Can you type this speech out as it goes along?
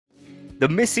The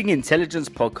Missing Intelligence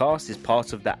podcast is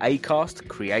part of the Acast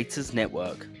Creators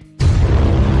Network.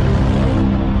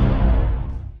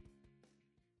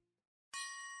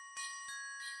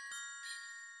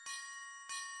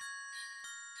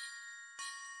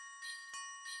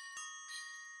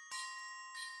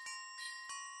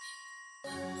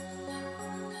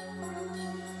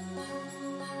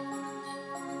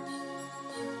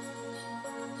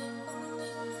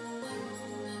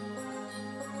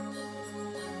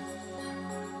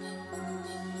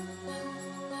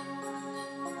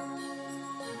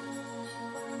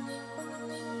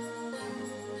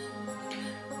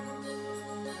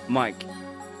 Mike,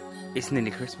 it's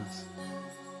nearly Christmas.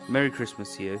 Merry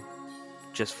Christmas to you.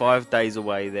 Just 5 days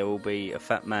away, there will be a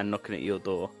fat man knocking at your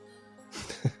door,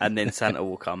 and then Santa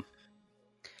will come.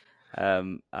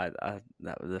 That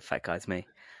was the fat guy's me.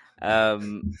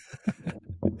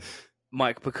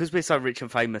 Mike, because we're so rich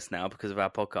and famous now because of our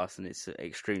podcast, and it's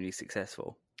extremely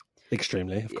successful.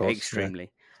 Extremely, of course.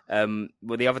 Extremely. Yeah.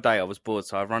 Well, the other day I was bored,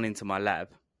 so I run into my lab,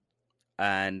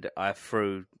 and I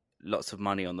threw lots of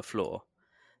money on the floor.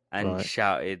 And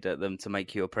shouted at them to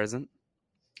make you a present.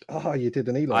 Oh, you did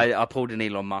an Elon. I pulled an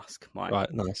Elon Musk, Mike.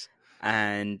 Right, nice.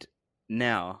 And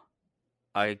now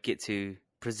I get to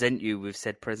present you with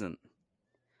said present.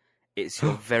 It's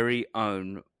your very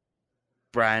own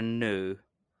brand new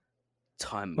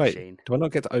time machine. Do I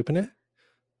not get to open it?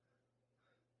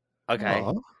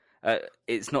 Okay.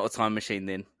 It's not a time machine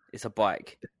then. It's a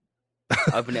bike.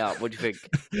 Open it up. What do you think?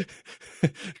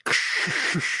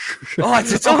 Oh,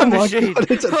 it's a time machine.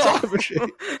 God, it's a time machine.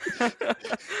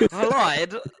 I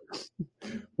lied.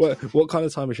 What kind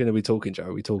of time machine are we talking, Joe?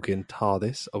 Are we talking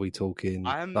TARDIS? Are we talking...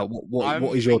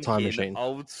 what is your time machine?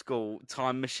 Old school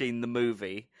time machine, the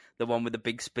movie. The one with the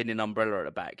big spinning umbrella at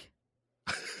the back.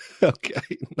 Okay.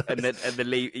 Nice. And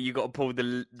the you got to pull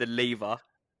the lever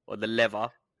or the lever.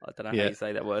 I don't know how you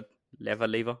say that word.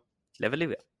 Lever.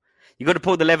 You got to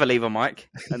pull the lever, Mike,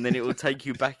 and then it will take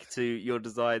you back to your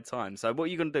desired time. So what are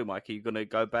you going to do, Mike? Are you going to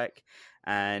go back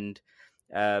and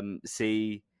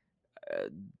see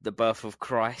the birth of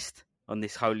Christ on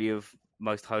this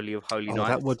most holy of holy nights?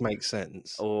 That would make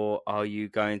sense. Or are you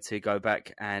going to go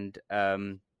back and I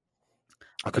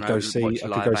could go see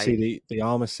the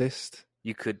Armistice.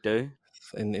 You could do.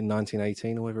 In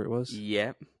 1918 or whatever it was.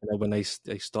 Yeah. When they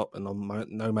stop and on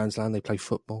no man's land they play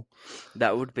football.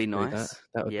 That would be nice.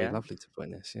 That would be lovely to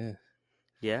witness, yeah.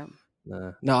 Yeah.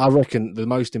 No, I reckon the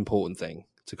most important thing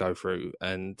to go through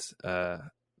and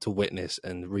to witness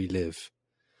and relive,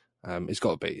 it's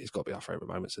got to be our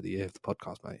favourite moments of the year of the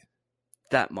podcast, mate.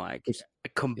 That, Mike,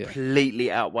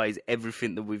 completely outweighs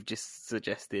everything that we've just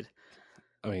suggested.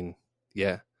 I mean,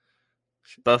 yeah.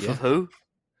 Birth of who?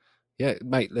 Yeah,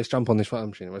 mate, let's jump on this time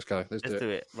machine. Let's go. Let's do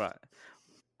it. Right.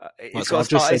 It's got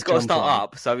to start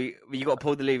up, so you got to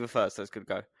pull the lever first, so it's going to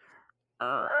go.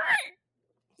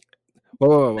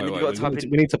 Wait.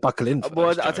 We need to buckle in first,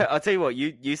 well, I'll tell you what,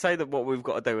 you say that what we've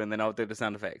got to do, and then I'll do the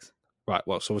sound effects. Right,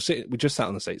 well, so we just sat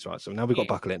on the seats, right? So now we've got to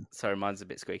buckle in. Sorry, mine's a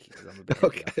bit squeaky because I'm a bit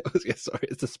okay, sorry,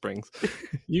 it's the springs.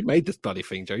 You made this bloody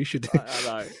thing, Joe. You should do I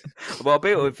know. Well, I'll be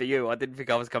it for you. I didn't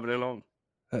think I was coming along.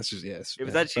 That's just, yes. It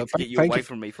was actually to get you away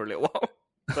from me for a little while.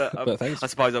 But, thanks. I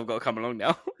suppose I've got to come along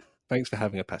now. Thanks for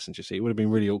having a passenger seat. It would have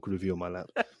been really awkward with you on my lap.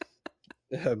 But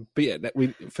yeah,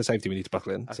 for safety, we need to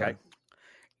buckle in. Okay.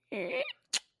 So.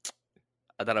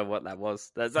 I don't know what that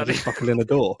was. That's just buckle in a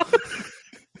door.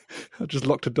 I just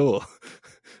locked a door.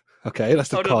 Okay, that's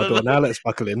the car door. Now let's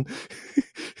buckle in.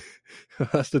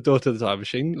 That's the door to the time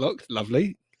machine. Locked.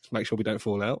 Lovely. Let's make sure we don't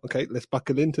fall out. Okay, let's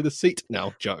buckle into the seat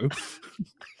now, Joe.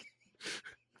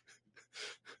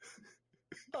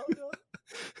 Oh, God.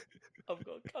 I've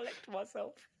got to collect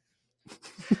myself.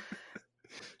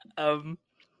 All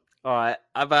right.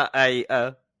 How about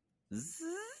a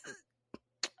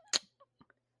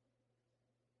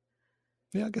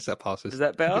Yeah, I guess that passes. Is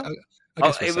that better? I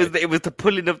guess it was the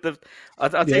pulling of the. I'll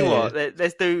tell you what.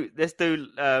 Let's do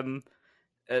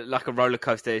like a roller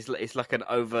coaster. It's like an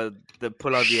over the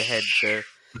pull over your head.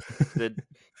 The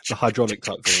hydraulic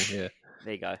type thing. Yeah.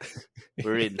 There you go.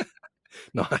 We're in.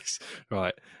 Nice.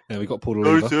 Right. Now we got to pull the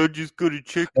lever. I just got to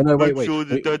check. Make sure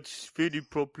that's fitting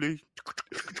properly.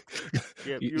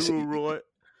 Yeah, you're all right.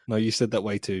 No, you said that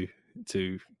way too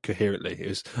coherently. It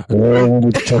was.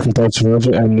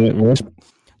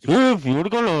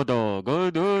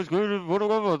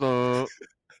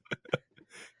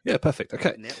 Yeah, perfect.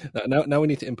 Okay. Yep. Now we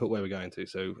need to input where we're going to.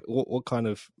 So, what kind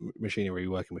of machinery are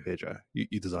you working with here, Joe?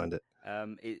 You designed it.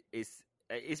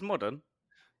 It's modern.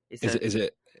 Is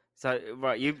it? So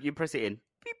right, you press it in.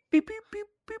 Beep, beep, beep, beep,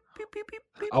 beep, beep, beep,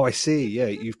 beep. Oh, I see. Yeah,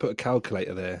 you've put a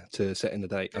calculator there to set in the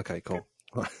date. Okay, cool.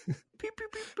 Right. Beep, beep,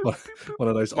 beep, beep, One beep, beep. one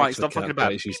of those Mike, Oxford stop fucking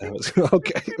about. calculators used to have it.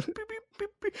 Okay. Beep, beep, beep, beep,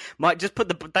 beep. Mike, just put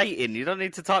the date in. You don't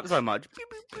need to type so much. Beep,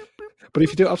 beep, beep, beep. But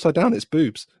if you do it upside down, it's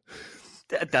boobs.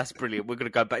 That's brilliant. We're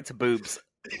going to go back to boobs.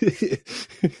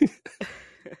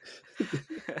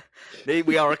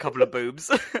 We are a couple of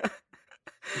boobs.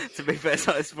 To be fair,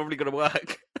 so it's probably going to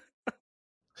work.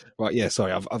 Right, yeah,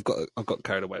 sorry, I've got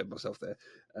carried away with myself there.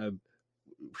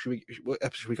 Should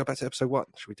we go back to episode 1?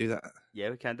 Should we do that? Yeah,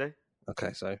 we can do.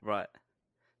 Okay, so right,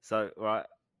 right, right.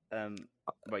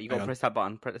 You got to press that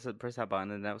button. Press that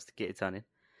button, and that was to get it turning.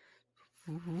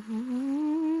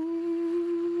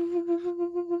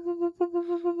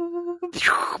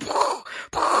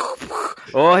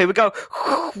 Oh, here we go.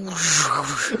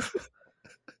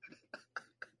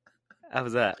 How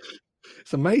was that?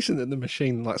 It's amazing that the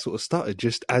machine like sort of started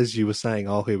just as you were saying,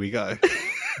 "Oh, here we go."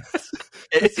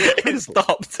 It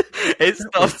stopped. It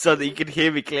stopped so that you could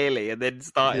hear me clearly, and then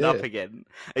started up again.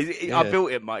 I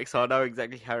built it, Mike, so I know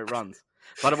exactly how it runs.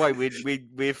 By the way,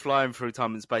 we're flying through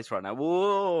time and space right now.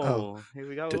 Whoa! Here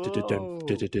we go.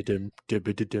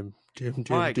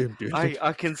 Mike,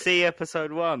 I can see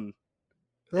episode 1.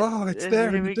 Oh, it's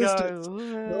there in the distance.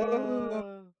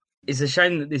 It's a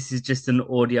shame that this is just an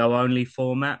audio-only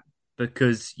format,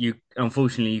 because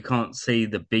unfortunately you can't see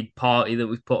the big party that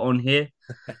we've put on here.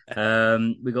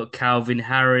 We've got Calvin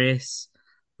Harris.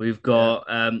 We've got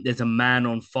there's a man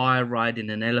on fire riding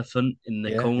an elephant in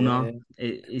the corner.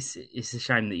 Yeah. It's a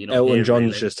shame that you're not Elton here. John's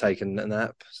really. just taken a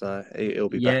nap, so he'll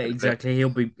be back. Yeah, exactly. He'll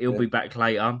be back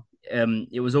later.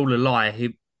 It was all a lie.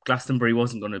 Glastonbury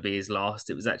wasn't going to be his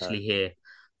last. It was actually here,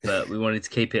 but we wanted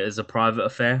to keep it as a private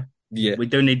affair. Yeah, we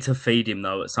do need to feed him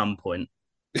though at some point.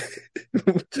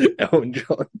 Elton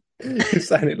John, he's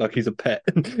saying it like he's a pet.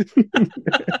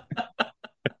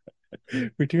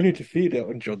 We do need to feed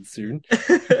Elton John soon.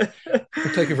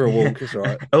 We'll take him for a walk. It's all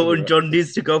right. Elton John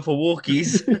needs to go for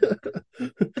walkies.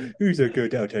 Who's a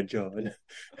good Elton John?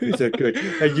 Who's a good?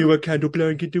 Are you a candle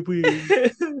blowing in the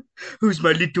wind? Who's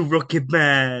my little rocket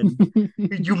man?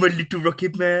 You my little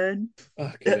rocket man?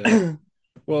 Okay.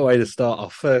 What a way to start our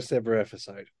first ever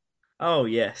episode. Oh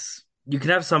yes, you can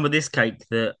have some of this cake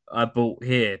that I bought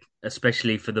here,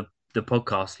 especially for the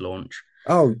podcast launch.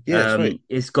 Oh yeah, sweet.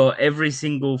 It's got every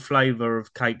single flavour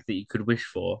of cake that you could wish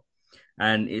for,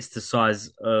 and it's the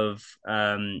size of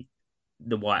the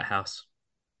White House.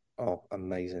 Oh,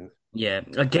 amazing! Yeah,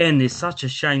 again, it's such a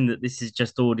shame that this is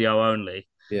just audio only.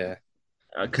 Yeah,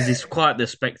 because it's quite the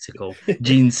spectacle.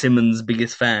 Gene Simmons'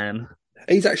 biggest fan.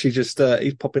 He's actually just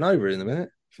he's popping over in a minute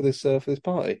for this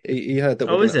party. He heard that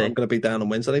I'm going to be down on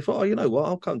Wednesday. He thought, oh, you know what?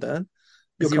 I'll come down.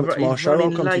 You'll come to my show. I'll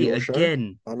come to your show.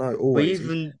 Again. I know. Always.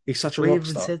 He's such a rock star. We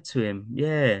even said to him,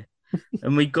 yeah.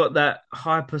 And we got that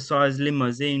hyper-sized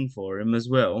limousine for him as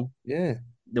well. Yeah.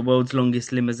 The world's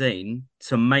longest limousine,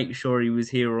 to make sure he was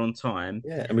here on time.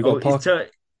 Yeah, and we got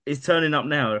it's turning up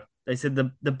now. They said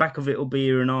the back of it will be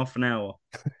here in half an hour.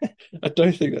 I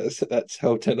don't think that's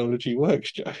how technology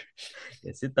works, Joe.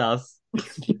 Yes, it does.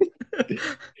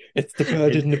 It's the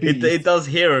bird and the bee. It does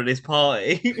here at this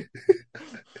party.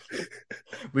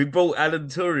 We brought Alan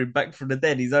Turing back from the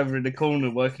dead. He's over in the corner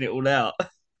working it all out.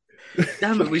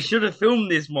 Damn it, we should have filmed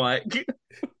this, Mike.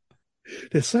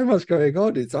 There's so much going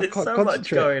on. There's so much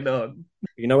going on.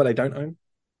 You know what they don't own?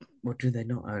 What do they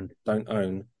not own? Don't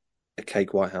own a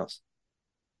cake White House.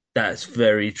 That's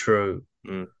very true.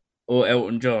 Mm. Or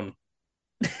Elton John.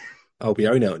 Oh, we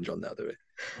own Elton John now, do we?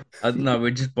 No,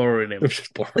 we're just borrowing him. We're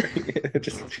just borrowing.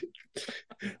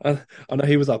 I know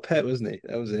he was our pet, wasn't he?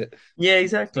 That was it. Yeah,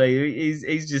 exactly.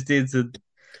 He's just into.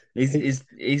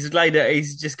 He's laid out.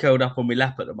 He's just curled up on my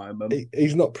lap at the moment.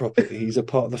 He's not property. He's a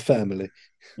part of the family.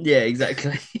 Yeah,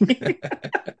 exactly.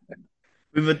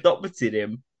 We've adopted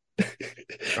him.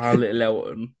 Our little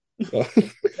Elton.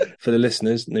 For the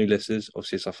listeners, new listeners,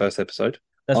 obviously it's our first episode.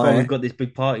 That's why we've got this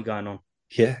big party going on.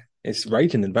 Yeah, it's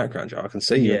raging in the background, Joe. I can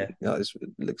see you. Yeah, it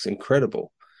looks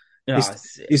incredible. Yeah,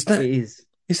 is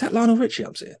that Lionel Richie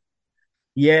I'm seeing?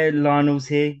 Yeah, Lionel's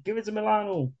here. Give it to me,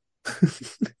 Lionel.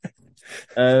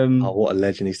 Oh, what a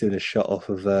legend! He's doing a shot off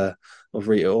of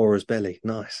Rita Ora's belly.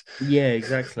 Nice. Yeah,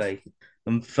 exactly.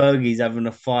 And Fergie's having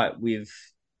a fight with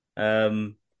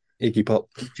Iggy Pop.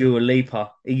 Dua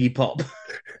Lipa. Iggy Pop.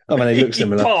 Oh man, he looks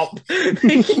similar. Pop. Where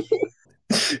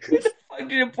the fuck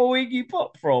did you pull Iggy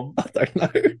Pop from? I don't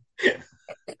know.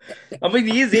 I mean,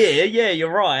 he is here. Yeah,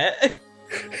 you're right.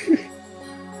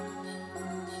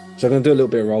 So I'm going to do a little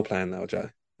bit of role playing now, Joe.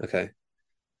 Okay.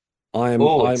 I'm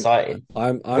exciting. Who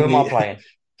am I playing?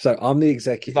 So I'm the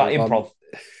executive. Like improv.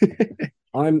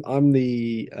 I'm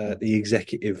the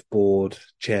executive board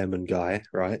chairman guy,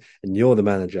 right? And you're the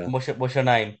manager. What's your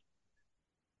name?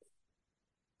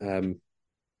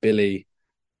 Billy.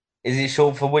 Is it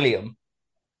short for William?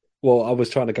 Well, I was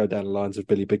trying to go down the lines of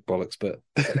Billy Big Bollocks, but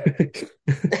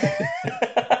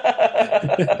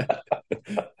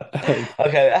um,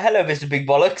 Okay, hello, Mr. Big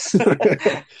Bollocks.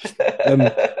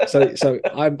 so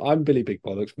I'm Billy Big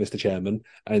Bollocks, Mr. Chairman,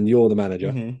 and you're the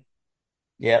manager.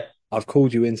 Yep. I've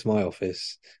called you into my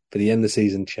office for the end of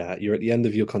season chat. You're at the end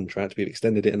of your contract. We've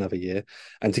extended it another year.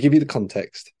 And to give you the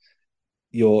context,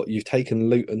 you've taken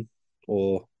Luton,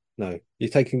 or no,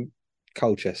 you've taken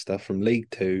Colchester from League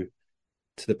Two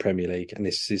to the Premier League, and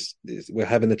we're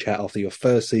having the chat after your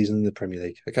first season in the Premier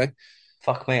League. Okay,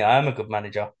 Fuck me, I am a good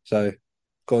manager. so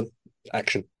go on,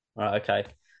 action. Right, okay.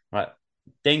 Right.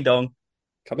 Ding dong.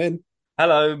 Come in.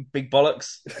 Hello, Big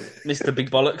Bollocks. Mr.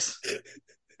 Big Bollocks.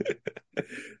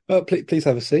 Please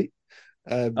have a seat.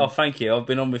 Oh, thank you. I've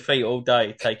been on my feet all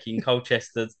day taking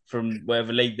Colchester from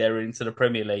wherever league they're in to the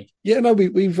Premier League. Yeah, no,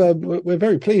 we're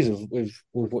very pleased with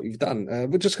what you've done.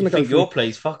 We're just going to go through. You're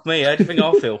pleased? Fuck me. How do you think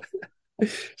I feel?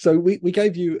 So we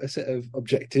gave you a set of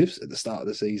objectives at the start of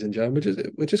the season, Joe.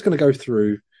 We're just going to go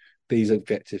through these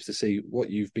objectives to see what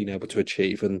you've been able to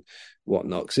achieve and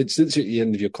whatnot. Because it's at the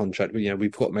end of your contract,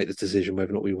 we've got to make this decision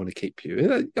whether or not we want to keep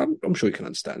you. I'm sure you can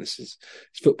understand this is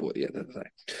football at the end of the day.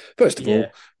 First of all,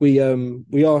 we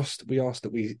asked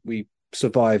that we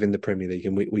survive in the Premier League,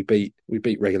 and we beat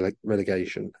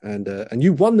relegation, and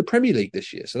you won the Premier League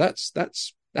this year, so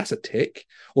that's a tick.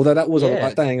 Although that was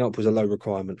staying up was a low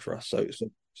requirement for us.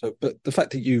 So, but the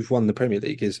fact that you've won the Premier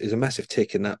League is a massive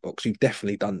tick in that box. You've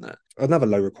definitely done that. Another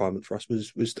low requirement for us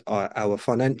was our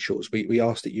financials. We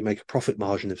asked that you make a profit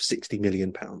margin of £60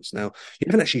 million. Now, you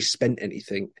haven't actually spent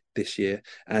anything this year,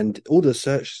 and all the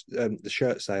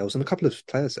shirt sales and a couple of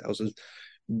player sales has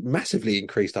massively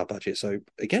increased our budget. So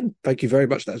again, thank you very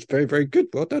much. That's very, very good.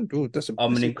 Well done.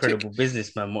 I'm an incredible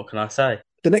businessman. What can I say?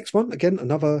 The next one, again,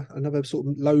 another sort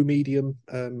of low medium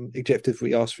objective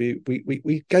we asked for you.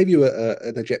 We gave you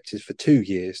an objective for 2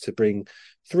 years to bring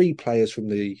 3 players from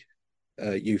the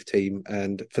youth team,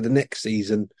 and for the next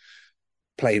season,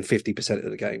 playing 50%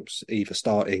 of the games, either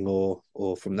starting or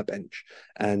from the bench.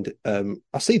 And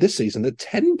I see this season that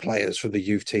 10 players from the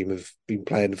youth team have been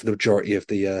playing for the majority of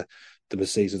the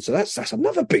season. So that's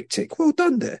another big tick. Well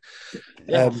done there.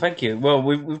 Yeah, thank you. Well,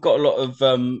 we've got a lot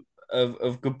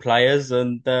of good players,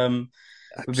 and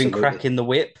we've been cracking the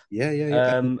whip.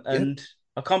 Yeah. And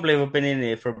I can't believe I've been in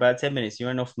here for about 10 minutes. You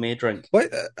ain't offered me a drink. Wait,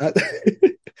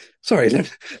 sorry. Let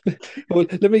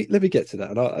me get to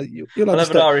that. And I'll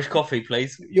have an Irish coffee,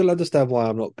 please. You'll understand why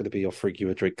I'm not going to be offering you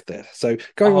a drink there. So I'm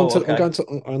going on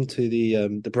to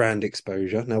the brand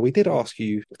exposure. Now, we did ask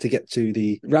you to get to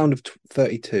the round of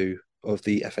 32 of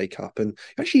the FA Cup, and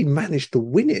you actually managed to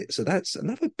win it. So that's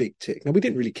another big tick. Now, we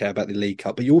didn't really care about the League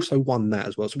Cup, but you also won that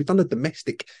as well. So we've done a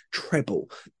domestic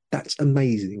treble. That's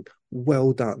amazing.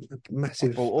 Well done.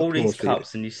 Massive. All these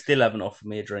cups, and you still haven't offered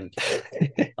me a drink.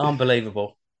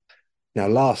 Unbelievable. Now,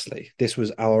 lastly, this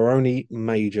was our only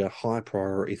major high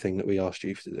priority thing that we asked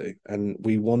you to do. And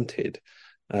we wanted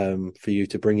for you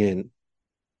to bring in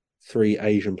 3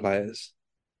 Asian players.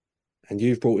 And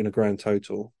you've brought in a grand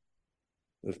total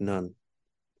of none.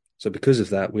 So because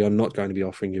of that, we are not going to be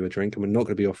offering you a drink, and we're not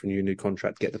going to be offering you a new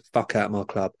contract. Get the fuck out of my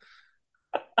club.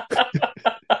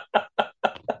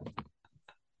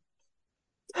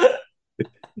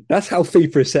 That's how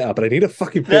FIFA is set up, and I need a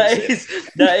fucking fix.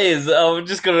 That is. I'm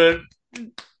just gonna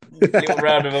little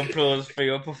round of applause for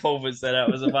your performance. That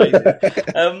was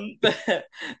amazing.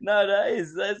 No,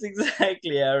 that's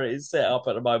exactly how it is set up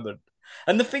at the moment.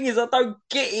 And the thing is, I don't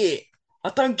get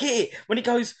it when it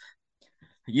goes.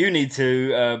 You need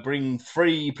to bring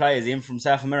 3 players in from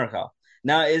South America.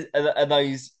 Now, are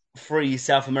those 3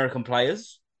 South American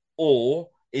players, or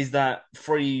is that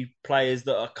 3 players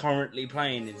that are currently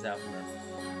playing in South America?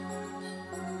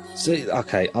 See,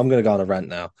 okay, I'm going to go on a rant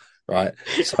now, right?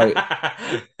 So,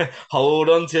 hold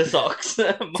on to your socks.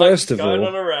 First of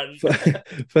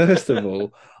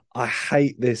all, I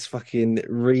hate this fucking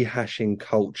rehashing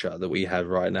culture that we have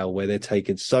right now, where they're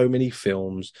taking so many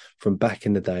films from back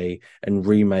in the day and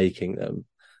remaking them,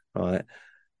 right?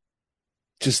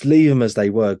 Just leave them as they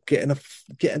were. Get a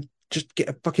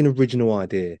fucking original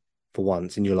idea for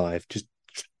once in your life. Just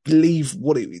leave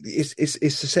what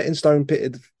it's a set in stone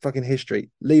bit of fucking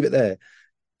history. Leave it there.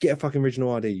 Get a fucking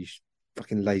original idea, you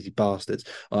fucking lazy bastards.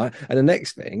 All right. And the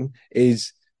next thing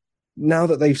is, now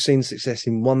that they've seen success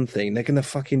in one thing, they're going to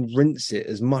fucking rinse it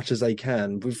as much as they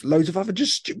can with loads of other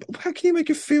how can you make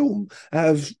a film out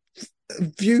of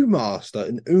Viewmaster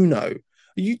and Uno?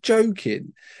 Are you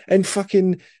joking? And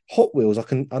fucking Hot Wheels, I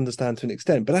can understand to an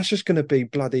extent, but that's just going to be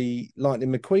bloody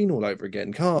Lightning McQueen all over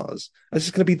again. Cars. It's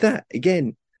just going to be that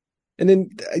again. And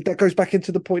then that goes back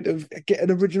into the point of get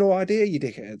an original idea, you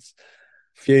dickheads.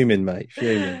 Fuming, mate,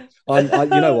 fuming. You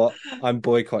know what? I'm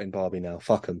boycotting Barbie now.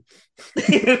 Fuck them.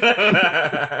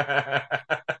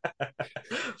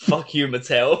 Fuck you,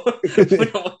 Mattel.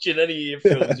 We're not watching any of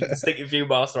your films. You can stick your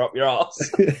Viewmaster up your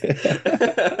ass.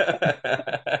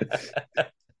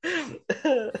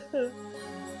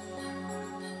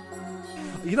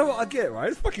 You know what I get, right?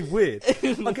 It's fucking weird.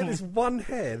 I get this one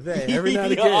hair there every now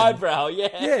and your again. eyebrow, yeah.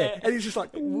 Yeah, and it's just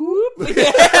like, whoop. Do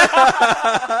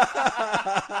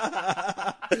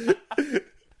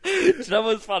you know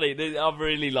what's funny? I'm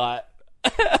really like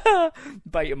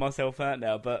baiting myself out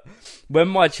now, but when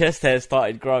my chest hair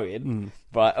started growing,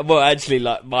 right? Well, actually,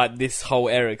 like this whole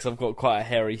area, because I've got quite a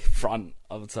hairy front,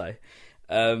 I would say.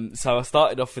 So I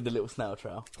started off with a little snail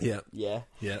trail. Yeah.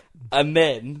 And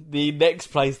then the next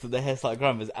place that the hair started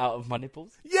growing was out of my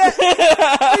nipples. Yeah.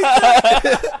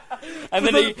 And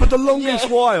for the longest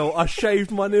while, I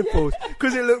shaved my nipples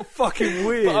because it looked fucking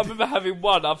weird. But I remember having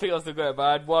one. I think I still got it, but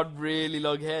I had one really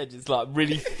long hair, just like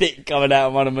really thick, coming out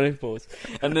of one of my nipples.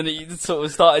 And then it sort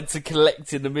of started to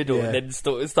collect in the middle, and then it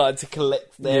started to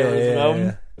collect there as well.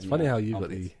 Yeah. It's funny how you've got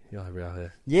the eyebrow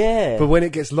hair. Yeah. But when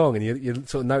it gets long and you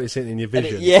sort of notice it in your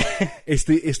vision, it's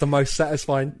the most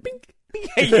satisfying. Bink.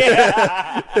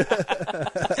 Yeah.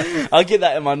 I get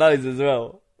that in my nose as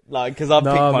well, like because I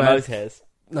pick my nose hairs.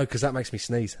 No, because that makes me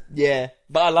sneeze. Yeah,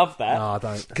 but I love that. No, I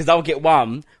don't. Because I'll get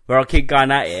one where I'll keep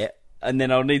going at it, and then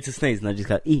I'll need to sneeze, and I just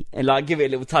go eat, and like give it a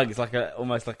little tug. It's like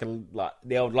almost like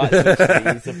the old light switch that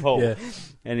you used to pull,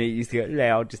 and it used to go.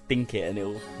 Yeah, I'll just think it, and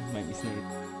it'll make me sneeze.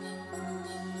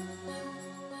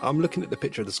 I'm looking at the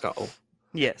picture of the skull.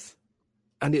 Yes,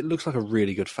 and it looks like a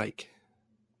really good fake.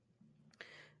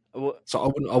 Well, so I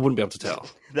wouldn't be able to tell.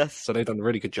 So they've done a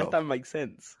really good job. That doesn't make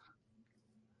sense.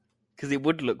 Because it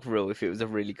would look real if it was a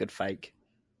really good fake.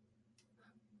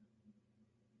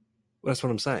 Well, that's what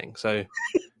I'm saying. So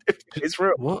it's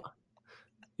real. What?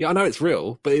 Yeah, I know it's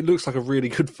real, but it looks like a really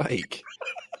good fake.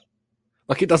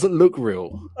 Like it doesn't look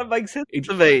real. That makes sense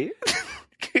to me.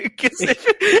 Because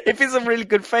if it's a really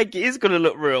good fake, it is going to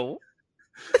look real.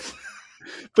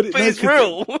 But it's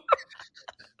real.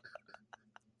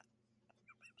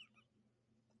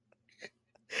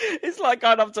 It's like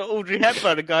going up to Audrey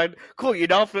Hepburn and going, cool, you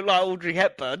know, I look like Audrey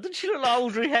Hepburn. Doesn't she look like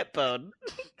Audrey Hepburn?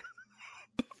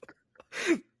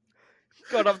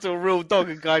 Going up to a real dog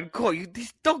and going, cool,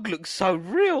 this dog looks so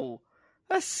real.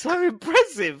 That's so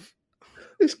impressive.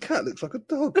 This cat looks like a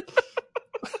dog.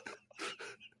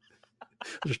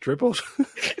 I just dribbled.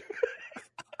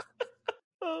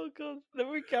 Oh, God.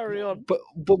 Let me carry on. But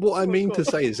what I mean to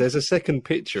say is there's a second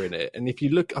picture in it, and if you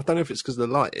look, I don't know if it's because of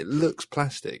the light, it looks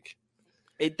plastic.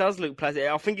 It does look plastic.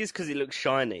 I think it's because it looks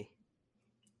shiny.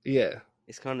 Yeah.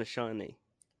 It's kind of shiny.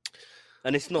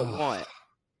 And it's not white.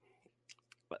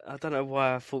 But I don't know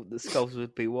why I thought the skulls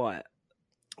would be white.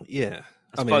 Yeah.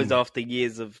 I suppose after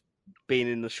years of being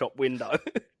in the shop window,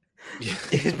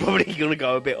 it's probably going to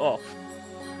go a bit off.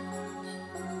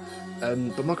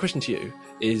 But my question to you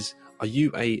is, are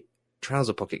you a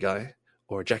trouser pocket guy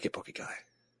or a jacket pocket guy?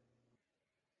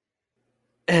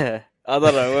 I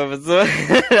don't know whether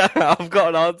I've got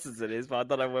an answer to this, but I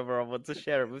don't know whether I want to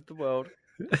share it with the world.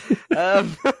 Well,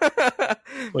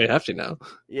 you have to now.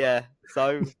 Yeah.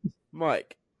 So,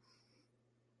 Mike,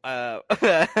 and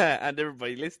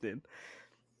everybody listening,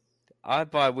 I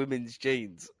buy women's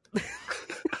jeans.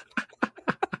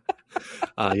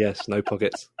 Yes, no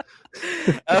pockets.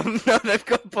 No, they've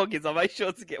got pockets. I make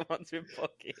sure to get ones with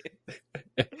pockets.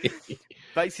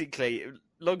 Basically,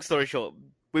 long story short,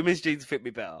 women's jeans fit me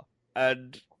better.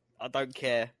 And I don't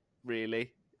care,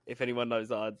 really, if anyone knows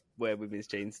that I wear women's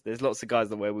jeans. There's lots of guys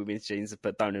that wear women's jeans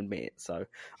but don't admit it. So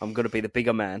I'm going to be the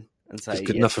bigger man and say... It's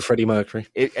good enough for Freddie Mercury.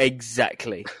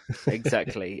 Exactly.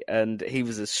 And he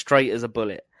was as straight as a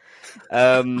bullet.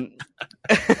 No,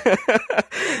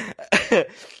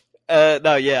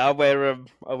 I wear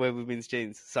women's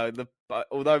jeans. So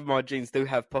although my jeans do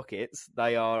have pockets,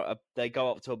 they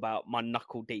go up to about my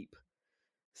knuckle deep.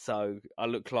 So I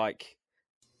look like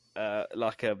an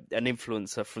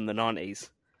influencer from the 90s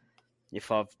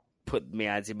if I've put my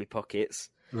hands in my pockets.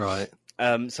 Right.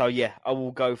 So yeah, I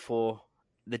will go for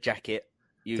the jacket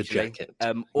usually.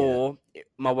 Or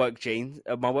my work jeans,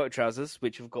 my work trousers,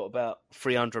 which have got about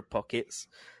 300 pockets.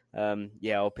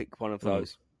 I'll pick one of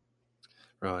those.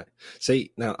 Right.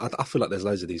 See, now I feel like there's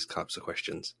loads of these types of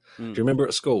questions. Do you remember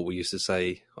at school we used to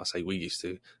say,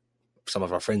 some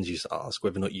of our friends used to ask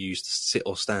whether or not you used to sit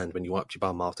or stand when you wiped your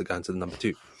bum after going to the number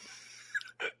 2?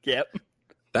 Yep.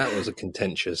 That was a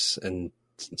contentious and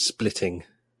splitting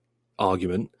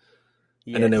argument.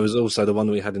 And then there was also the one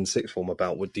that we had in sixth form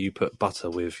about do you put butter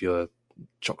with your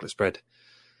chocolate spread?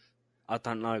 I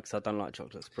don't know because I don't like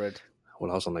chocolate spread.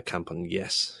 Well, I was on the camp and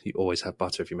yes, you always have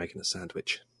butter if you're making a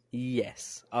sandwich.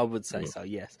 Yes, I would say so,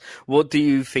 yes. What do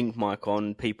you think, Mike,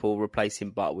 on people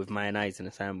replacing butter with mayonnaise in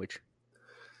a sandwich?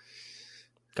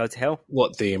 Go to hell?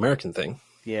 What, the American thing?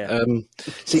 Yeah.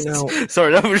 See now...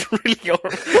 Sorry, that was really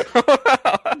horrible.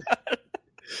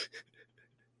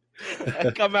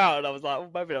 I come out and I was like,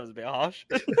 well, maybe that was a bit harsh.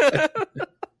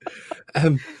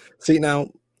 See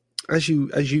now, as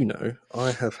you know,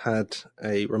 I have had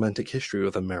a romantic history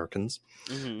with Americans.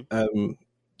 Mm-hmm.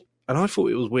 And I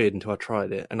thought it was weird until I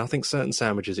tried it. And I think certain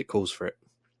sandwiches, it calls for it.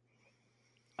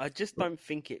 I just don't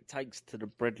think it takes to the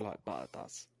bread like butter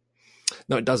does.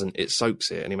 No, it doesn't. It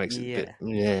soaks it and it makes it a bit...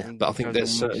 Yeah, but I think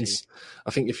there's certain...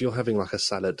 I think if you're having like a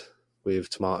salad with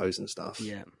tomatoes and stuff...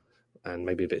 Yeah. And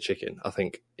maybe a bit of chicken, I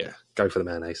think, go for the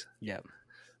mayonnaise. Yeah.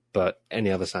 But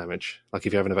any other sandwich, like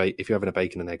if you're having a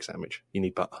bacon and egg sandwich, you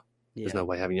need butter. Yeah. There's no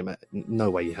way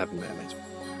you're having mayonnaise.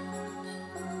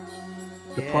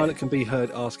 The pilot can be heard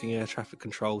asking air traffic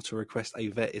control to request a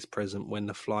vet is present when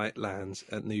the flight lands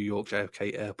at New York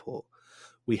JFK Airport.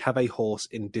 We have a horse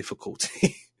in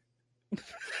difficulty.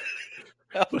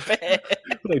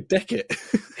 They deck it.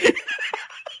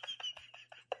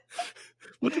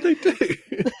 What did they do?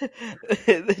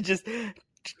 They're just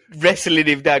wrestling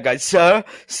him down, going, Sir,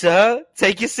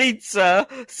 take your seat, sir,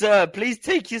 please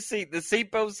take your seat. The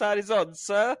seatbelt sign is on,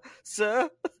 sir.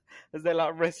 As they're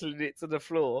like wrestling it to the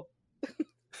floor.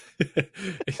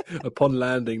 Upon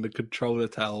landing, the controller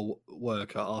tower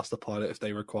worker asked the pilot if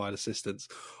they required assistance.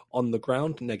 On the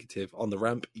ground, negative. On the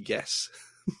ramp, yes.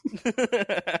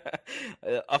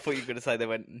 I thought you were going to say they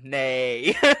went,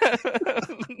 nay.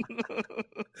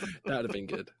 That'd have been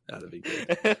good.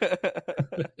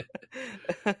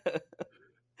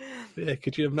 Yeah,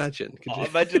 could you imagine?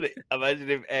 Imagine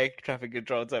if air traffic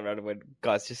control turned around and went,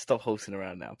 guys, just stop horsing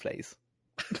around now, please.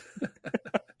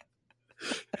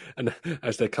 And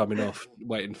as they're coming off,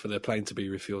 waiting for their plane to be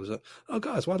refueled, like, oh,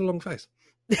 guys, why the long face?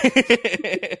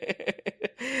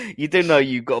 You do know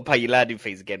you've got to pay your landing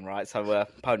fees again, right? So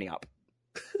pony up.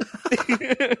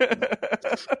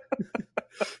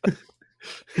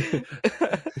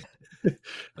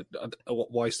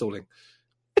 Why stalling?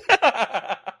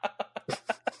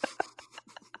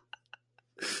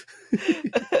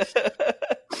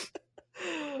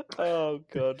 Oh,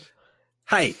 God.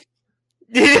 Hey!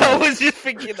 I was just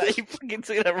thinking that you fucking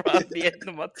took that right at the end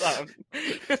of my tongue.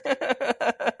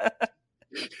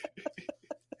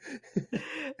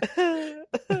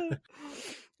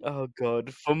 Oh,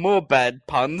 God. For more bad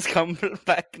puns, come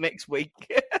back next week.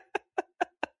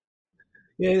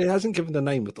 Yeah, it hasn't given the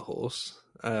name of the horse.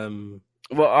 Well,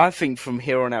 I think from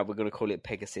here on out, we're going to call it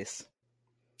Pegasus.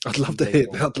 I'd love to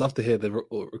hear the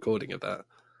recording of that.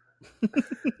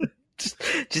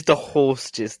 Just a horse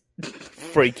just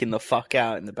freaking the fuck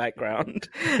out in the background.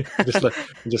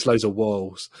 just loads of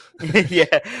walls.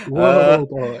 Yeah. Whoa,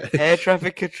 boy. Air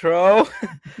traffic control.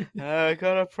 I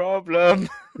got a problem.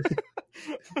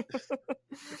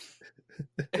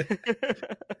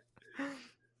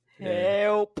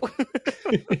 Help.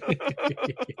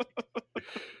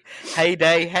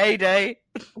 Heyday.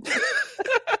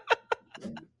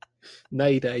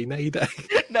 Nayday.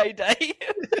 Nayday.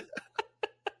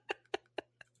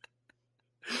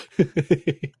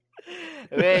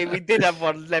 Hey, we did have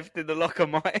one left in the locker,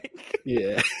 Mike.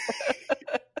 Yeah.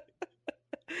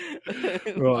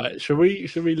 Right. Shall we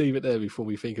leave it there before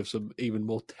we think of some even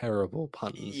more terrible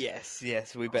puns? Yes,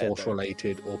 we better. Horse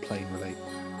related or plane related.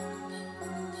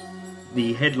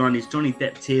 The headline is Johnny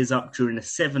Depp tears up during a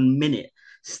 7-minute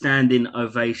standing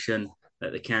ovation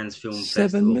at the Cannes Film Festival.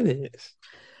 7 minutes?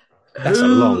 That's a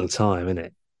long time, isn't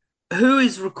it? Who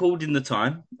is recording the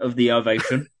time of the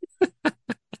ovation?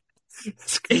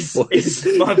 It's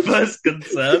my first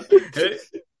concern.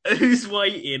 Who's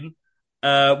waiting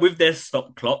with their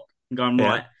stop clock going,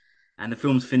 right, and the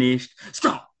film's finished.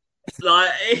 Stop!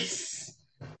 Like,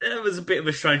 it was a bit of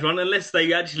a strange one, unless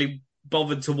they actually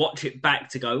bothered to watch it back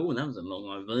to go, oh, that was a long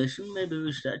ovation. Maybe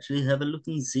we should actually have a look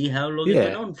and see how long it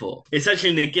went on for. It's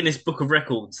actually in the Guinness Book of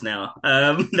Records now.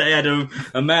 They had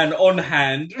a man on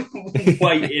hand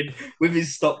waiting with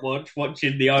his stopwatch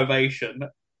watching the ovation.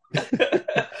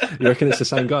 You reckon it's the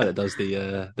same guy that does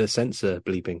the sensor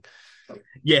bleeping?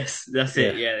 Yes, that's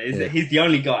it. Yeah, he's the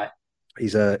only guy.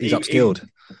 He's upskilled.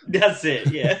 That's it.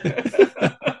 Yeah.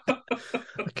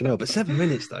 I can help, but 7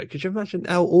 minutes though. Could you imagine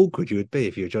how awkward you would be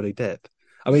if you were Johnny Depp?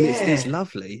 I mean, it's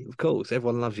lovely, of course.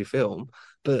 Everyone loves your film,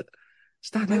 but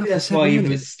standing up for 7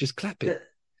 minutes, just clapping.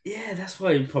 That's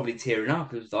why he was probably tearing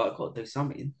up. He was like, I've got to do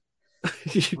something.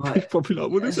 You'd be Like, probably like,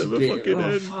 will this that's a ever bit. fucking Oh,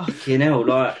 end? fucking hell!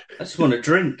 Like, I just want a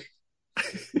drink.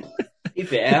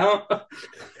 Keep it out.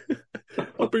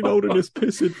 I've been holding this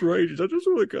piss in for ages. I just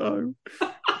want to go home.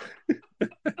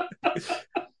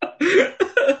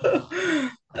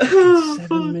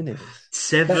 7 minutes.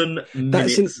 7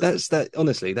 minutes. That's that.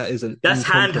 Honestly, that is an That's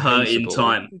hand hurting incomprehensible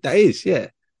time. That is, yeah.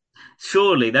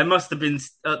 Surely they must have been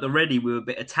at the ready with a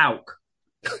bit of talc.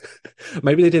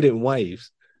 Maybe they did it in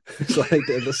waves. It's like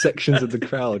the sections of the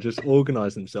crowd just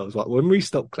organise themselves. Like when we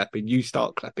stop clapping, you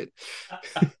start clapping.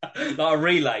 Like a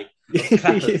relay of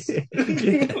clappers.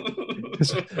 Yeah.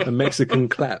 A Mexican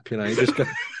clap, it just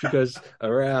goes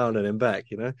around and then back,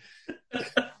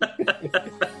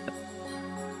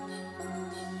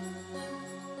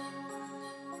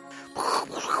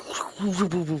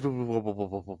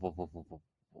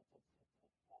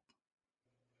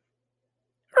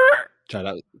 Joe,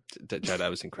 that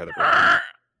was incredible.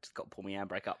 Just got to pull my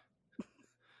handbrake up.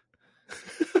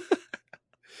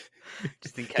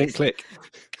 Just in case. Didn't click.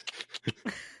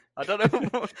 I don't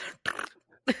know.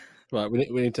 Right, we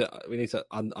need to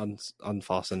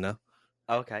unfasten now.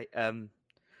 Okay.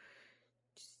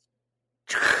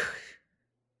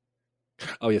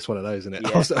 Oh yes, one of those, isn't it?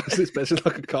 Yeah. I was expecting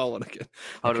like a car one again.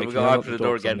 Hold on, we've got to open the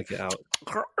door again. Get out.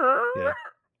 Yeah.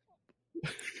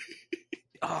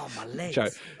 Oh, my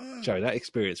legs. Joe, that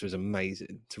experience was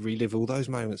amazing. To relive all those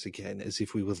moments again as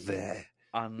if we were there.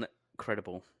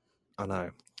 Incredible. I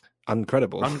know.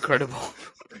 Uncredible. Uncredible.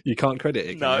 You can't credit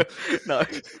it. No. I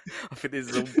think this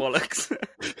is all bollocks.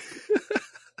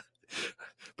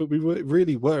 But we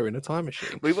really were in a time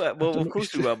machine. We were. Well, of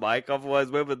course we were, Mike.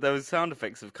 Otherwise, where would those sound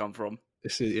effects have come from?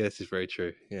 This is very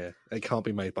true. Yeah. It can't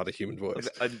be made by the human voice.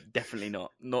 Definitely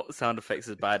not. Not sound effects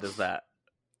as bad as that.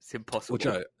 It's impossible.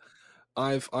 Well, Joe,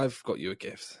 I've got you a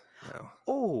gift now.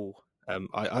 Oh.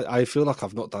 I feel like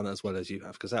I've not done as well as you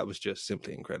have because that was just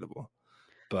simply incredible.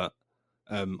 But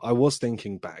I was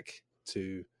thinking back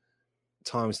to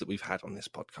times that we've had on this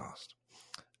podcast,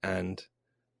 and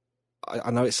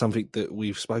I know it's something that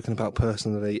we've spoken about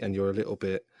personally, and you're a little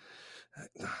bit,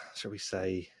 shall we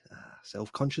say,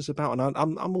 self-conscious about, and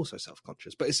I'm also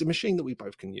self-conscious. But it's a machine that we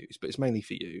both can use, but it's mainly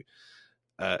for you.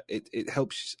 It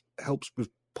helps with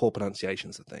poor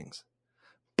pronunciations of things.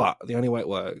 But the only way it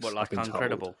works, What, like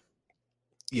Uncredible?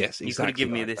 Yes, exactly. You could have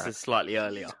given me like this that. slightly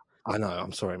earlier. I know.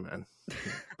 I'm sorry, man.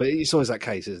 But it's always that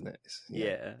case, isn't it?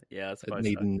 Yeah. I suppose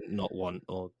need so. not want,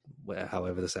 or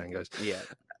however the saying goes. Yeah.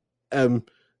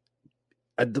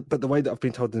 But the way that I've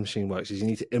been told the machine works is you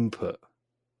need to input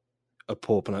a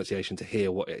poor pronunciation to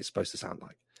hear what it's supposed to sound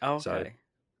like. Oh, okay.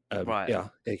 So, right. Yeah.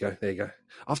 There you go.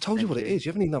 I've told you what it is.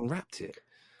 You haven't even unwrapped it.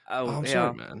 Oh, I'm yeah.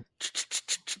 sorry, man.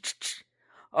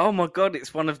 Oh my God!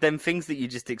 It's one of them things that you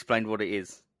just explained what it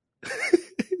is.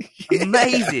 Yeah.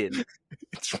 Amazing.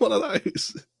 It's one of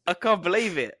those. I can't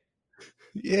believe it.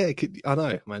 Yeah, I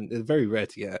know, man. It's very rare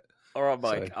to get. All right,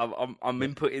 Mike. So, I'm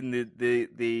inputting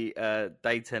the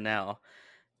data now.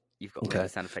 You've got the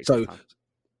sound effects. So,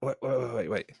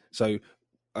 wait. So,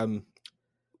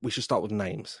 we should start with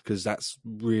names because that's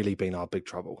really been our big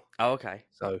trouble. Oh, okay.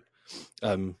 So,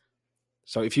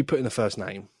 if you put in the first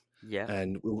name, yeah,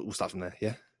 and we'll start from there.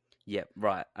 Yeah. Yeah.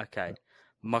 Right. Okay.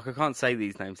 Mike, I can't say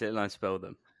these names, let alone spell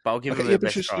them. But I'll give them the a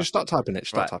best try. Just start typing it.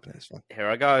 Typing it. It's fine. Here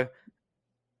I go.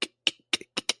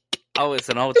 Oh, it's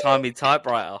an old-timey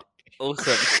typewriter.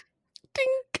 Awesome. Ding.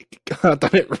 I've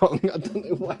done it wrong. I've done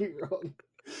it way wrong.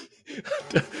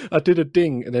 I did a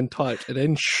ding and then typed and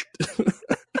then shh.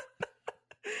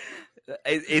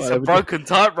 It's a broken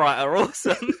typewriter.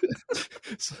 Awesome.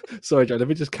 Sorry, Joe. Let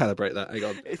me just calibrate that. Hang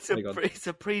on. It's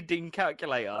a pre-ding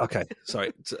calculator. Okay.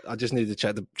 Sorry. I just need to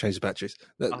change the batteries.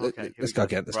 Okay. Let's go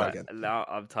again. Let's go again. Now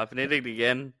I'm typing it in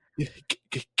again. Ding.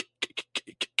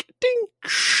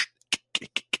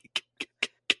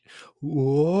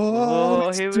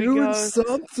 Whoa, here we go.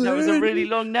 Something. That was a really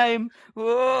long name.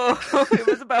 Whoa, it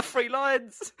was about 3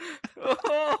 lines.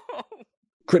 Whoa.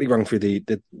 Quickly run through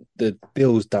the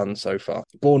deals done so far.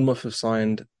 Bournemouth have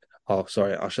signed. Oh,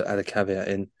 sorry, I should add a caveat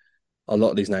in. A lot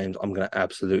of these names I'm going to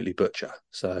absolutely butcher.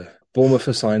 So Bournemouth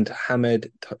have signed Hamed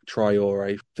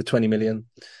Traore for 20 million,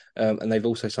 and they've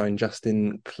also signed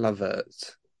Justin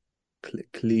Kluivert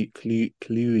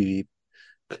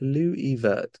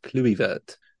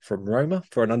from Roma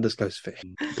for an undisclosed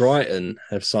fee. Brighton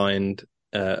have signed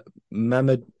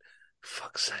Mahmoud.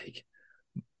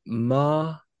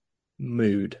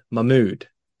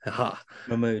 Aha.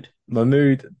 Mahmoud.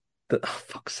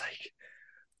 Fuck's sake.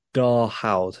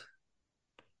 Darhoud.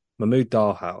 Mahmoud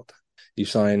Darhoud. You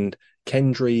signed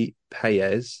Kendry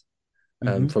Paez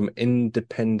from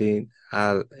Independiente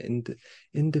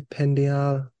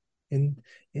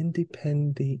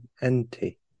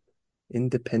Independiente.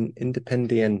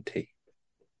 Independiente.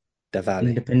 Del Valle.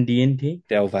 Independiente.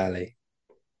 Del Valle.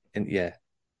 Yeah.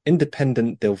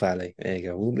 Independent Del Valle. There you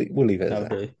go. We'll leave it at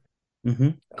That'll that. do. Mm-hmm.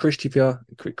 Christopher?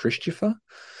 Christopher.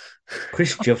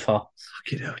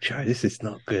 Fucking hell, Joe. This is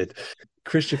not good.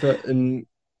 Christopher and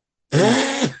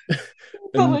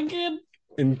Come again.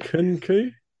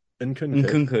 Nkunku?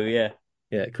 Nkunku, yeah.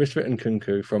 Yeah, Christopher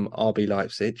Nkunku from RB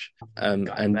Leipzig.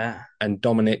 And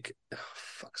Dominic, oh,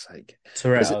 fuck's sake.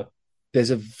 Toretto.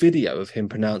 There's a video of him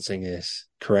pronouncing this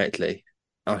correctly.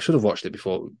 I should have watched it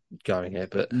before going here,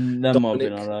 but That might have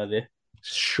been an idea.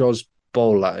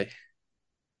 Shozbole.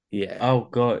 Yeah. Oh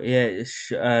god, yeah,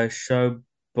 it's Shobozlai.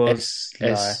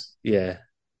 Yeah.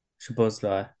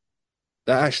 Shobozlai.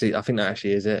 I think that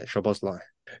actually is it. Shobozlai.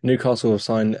 Newcastle have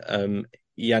signed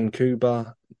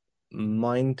Yankuba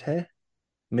Minte.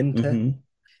 Mm-hmm.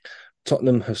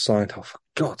 Tottenham have signed, oh, for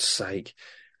God's sake,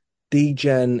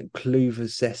 Dejan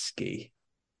Kluverzeski.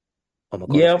 Oh my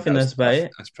God. Yeah, I think that's about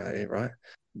it. That's about it, right?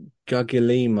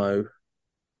 Guglielmo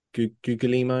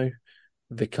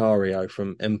Vicario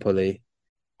from Empoli.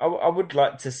 I would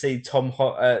like to see Tom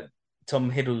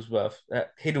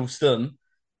Hiddleston.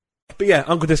 But yeah,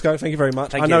 Uncle Disco, thank you very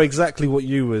much. Thank I you. know exactly what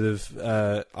you would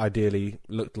have ideally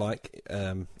looked like.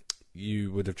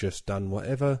 You would have just done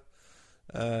whatever.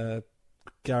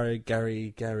 Gary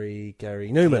Newman.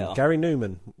 Glitter. Gary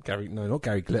Newman. No, not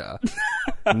Gary Glitter.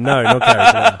 No, not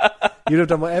Gary Glitter. You'd have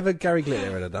done whatever Gary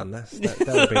Glitter would have done. That would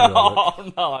have been your look.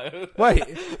 Oh, no. Wait.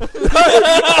 Oh,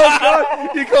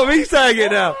 God. You got me saying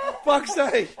it now. Fuck's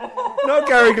sake. Not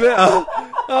Gary Glitter.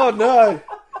 Oh, no.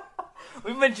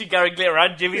 We mentioned Gary Glitter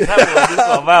and Jimmy Savile on this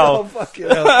one, Val. Oh, fucking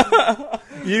hell.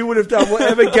 You would have done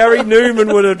whatever Gary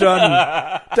Newman would have done.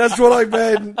 That's what I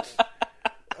meant.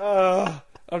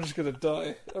 I'm just going to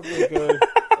die. I'm going to go.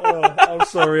 I'm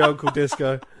sorry, Uncle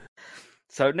Disco.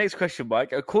 So, next question,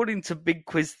 Mike. According to Big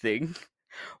Quiz Thing,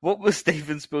 what was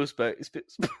Steven Spielberg?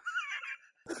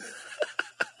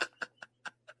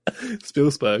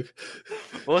 Spielberg.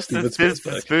 What's Steven the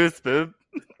Spielberg?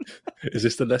 Is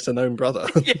this the lesser known brother?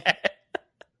 Yeah.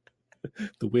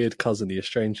 The weird cousin, the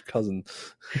estranged cousin.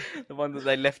 The one that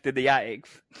they left in the attic.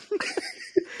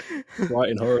 Right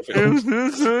in horror films.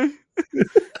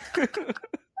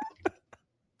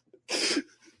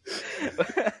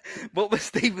 What was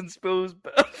Steven Spielberg?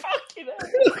 Fucking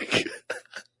hell.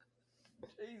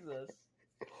 Jesus.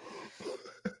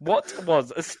 What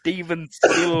was Steven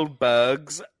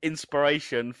Spielberg's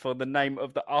inspiration for the name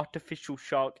of the artificial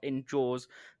shark in Jaws?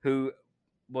 Who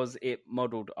was it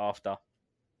modelled after?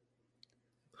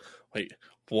 Wait,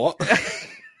 what?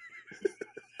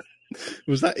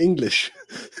 Was that English?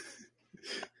 Have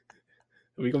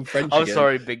we gone French I'm again?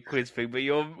 sorry, Big Quiz Thing, but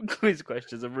your quiz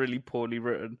questions are really poorly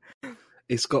written.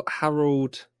 It's got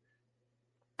Harold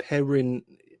Perrineau?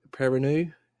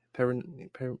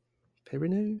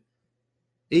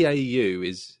 EAU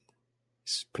is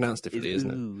it's pronounced differently,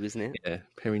 isn't it? Isn't it? Yeah,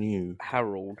 Perrineau.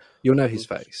 Harold. You'll know his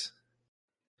face.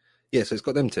 Yeah, so it's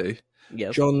got them two.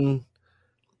 Yeah. John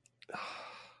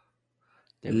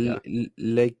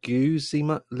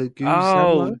Leguzia.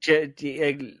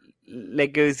 Leguzia.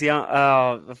 Leguzia.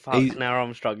 Oh, fuck! Now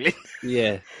I'm struggling.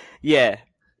 Yeah. Yeah.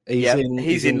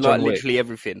 He's in John like Wick. literally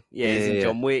everything. Yeah, he's in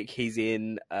John Wick. He's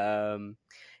in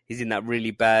that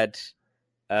really bad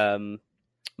Mario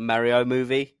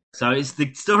movie. So it's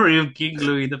the story of King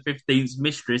Louis XV's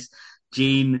mistress,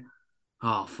 Jean.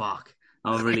 Oh fuck!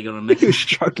 I'm really gonna make You're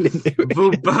struggling.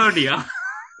 Bulbernia.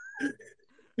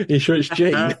 You sure it's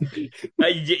Jane? Yeah,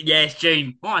 it's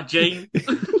Jean. Hi, Jean.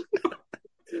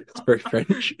 It's very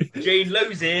French. Jean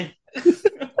Lou's here.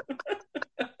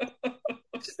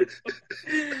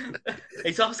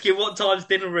 He's asking what time's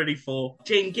dinner ready for.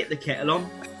 Jean, get the kettle on.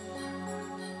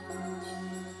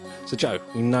 So, Joe,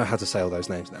 we know how to say all those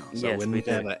names now. So Yes, we're we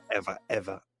do. never,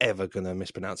 ever going to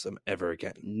mispronounce them ever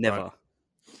again. Never. Right?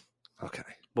 Okay.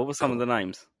 What were some of the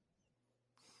names?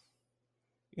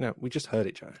 You know, we just heard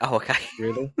it, Joe. Oh, okay.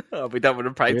 Really? Oh, we don't want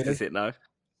to practice Really? it, no.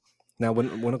 Now, we're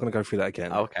not going to go through that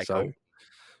again. Okay, so cool.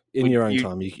 in your own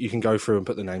time, you can go through and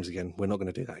put the names again. We're not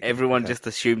going to do that again. Everyone okay? just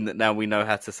assume that now we know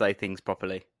how to say things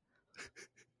properly.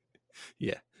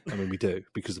 Yeah. I mean, we do,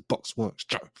 because the box works,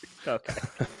 Joe. Okay.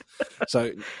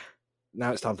 So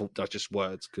now it's time for just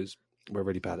words, because we're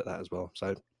really bad at that as well.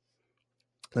 So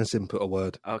let's input a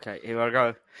word. Okay, here I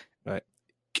go. Right.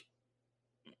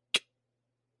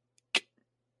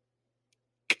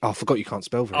 Oh, I forgot you can't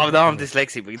spell very Oh, well. no, I'm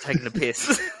dyslexic, but you're taking a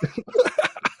piss.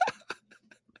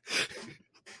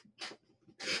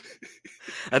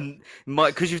 And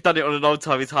Mike, because you've done it on an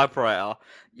old-timey typewriter,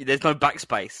 there's no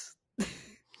backspace.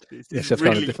 Yes, I've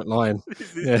found a different line.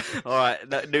 Yeah. All right,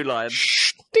 new line.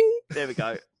 Ding. There we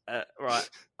go. Right,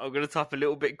 I'm going to type a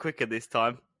little bit quicker this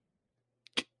time.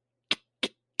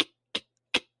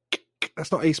 That's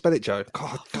not how you spell it, Joe.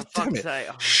 God damn it. Sake.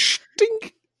 Oh.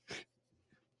 Stink.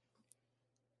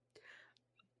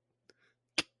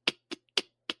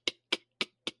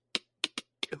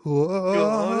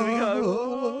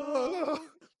 Whoa.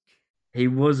 He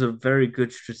was a very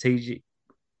good strategist,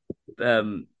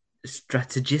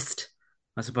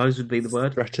 I suppose would be the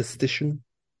word. Statistician.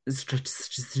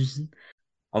 Strategist.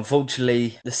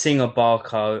 Unfortunately, the singer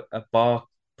Brocard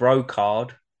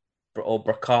or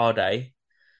Brocade.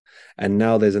 And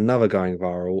now there's another going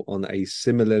viral on a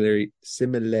similarly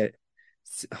similarly.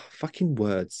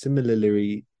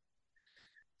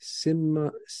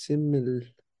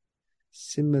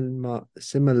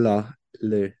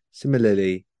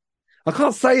 I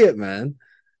can't say it, man.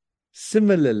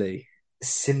 Similarly.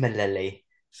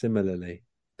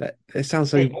 That it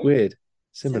sounds so weird.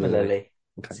 Similarly.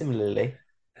 Okay. Similarly.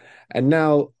 And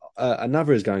now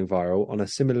another is going viral on a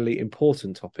similarly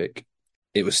important topic.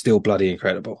 It was still bloody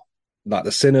incredible. Like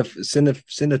the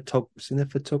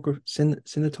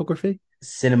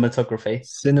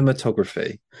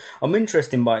cinematography. I'm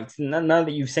interested, Mike. Now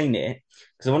that you've seen it,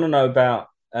 because I want to know about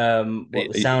what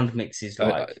the sound mix is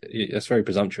like. That's very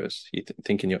presumptuous. You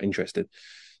thinking you're interested.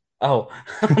 Oh,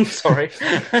 I'm sorry.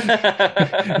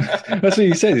 That's what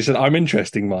you said. You said, I'm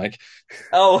interesting, Mike.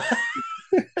 Oh,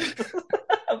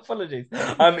 apologies.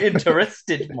 I'm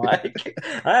interested, Mike.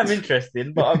 I am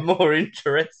interested, but I'm more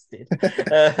interested.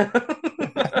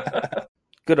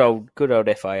 Good old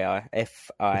FIA.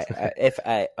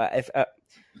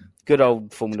 Good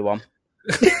old Formula One.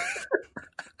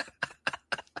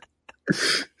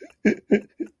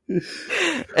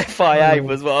 FIA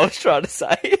was what I was trying to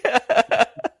say.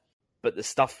 But the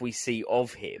stuff we see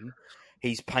of him,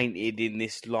 he's painted in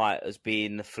this light as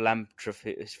being a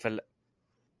philanthropist.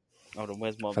 Hold on,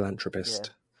 where's my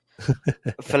philanthropist? Yeah.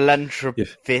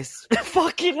 Philanthropist.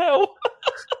 Fucking hell.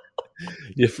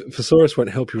 Your thesaurus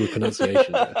won't help you with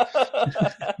pronunciation.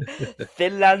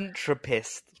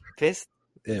 Philanthropist. Fist?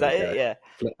 Is that it? Yeah.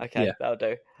 Okay, yeah. that'll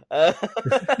do.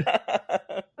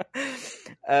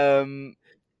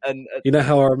 And you know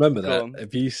how I remember that? on.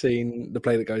 Have you seen The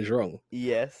Play That Goes Wrong?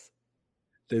 Yes.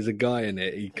 There's a guy in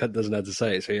it. He doesn't know how to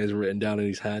say it, so he has it written down in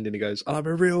his hand, and he goes, "I'm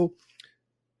a real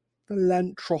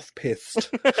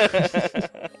philanthropist."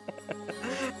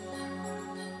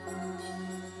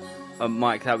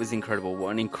 Mike, that was incredible. What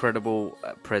an incredible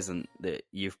present that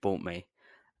you've bought me.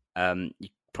 You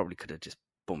probably could have just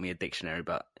bought me a dictionary,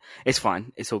 but it's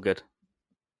fine. It's all good.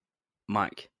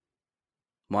 Mike.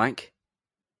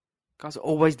 Guys are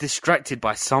always distracted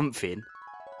by something.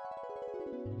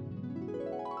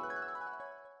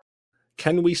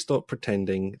 Can we stop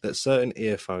pretending that certain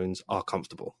earphones are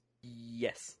comfortable?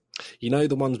 Yes. You know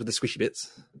the ones with the squishy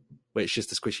bits, where it's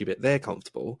just a squishy bit, they're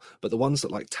comfortable, but the ones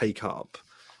that like take up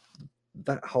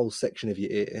that whole section of your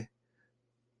ear,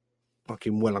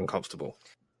 fucking well uncomfortable.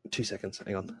 2 seconds,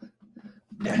 hang on.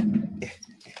 Yeah.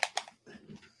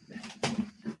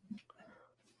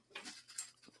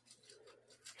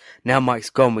 Now Mike's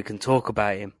gone, we can talk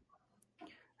about him.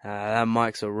 That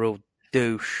Mike's a real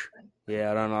douche.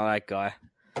 Yeah, I don't know that guy.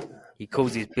 He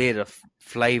calls his beard a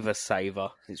flavour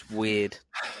saver. It's weird.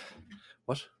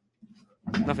 What?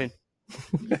 Nothing.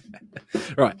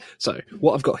 Right, so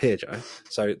what I've got here, Joe.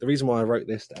 So the reason why I wrote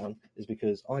this down is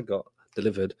because I got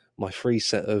delivered my free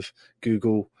set of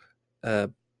Google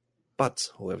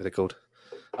Buds, or whatever they're called.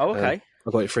 Oh, okay.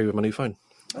 I got it free with my new phone.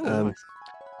 Oh, nice.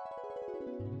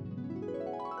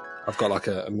 I've got like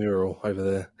a mural over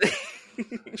there.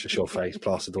 It's just your face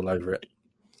plastered all over it.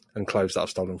 And clothes that I've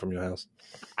stolen from your house.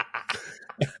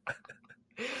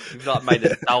 You've like made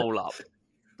a doll up.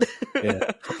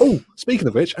 Yeah. Oh, speaking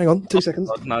of which, hang on, 2 seconds.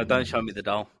 God, no, don't show me the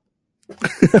doll. No.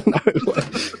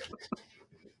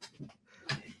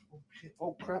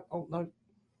 Oh, crap. Oh, no.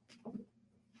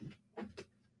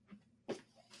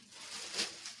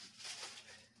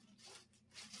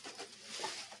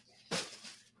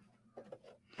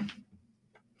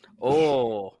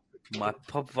 Oh, my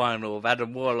pop vinyl of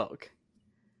Adam Warlock.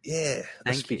 Yeah.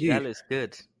 Thank you. That looks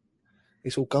good.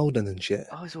 It's all golden and shit.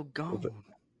 Oh, it's all gold.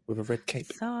 With a red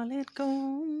cape. Solid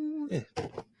gold. Yeah.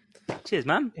 Cheers,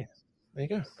 man. Yeah. There you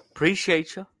go.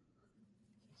 Appreciate you.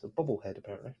 It's a bobblehead,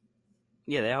 apparently.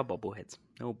 Yeah, they are bobbleheads.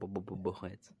 Oh,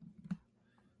 bobbleheads.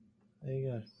 There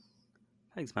you go.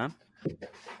 Thanks, man.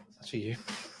 That's for you.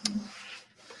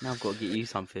 Now I've got to get you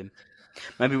something.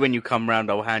 Maybe when you come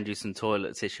round, I'll hand you some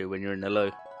toilet tissue when you're in the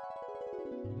loo.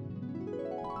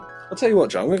 I'll tell you what,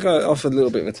 John. I'm going to go off a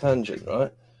little bit of a tangent,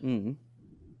 right? Mm.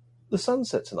 the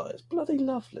sunset tonight is bloody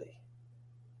lovely.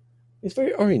 It's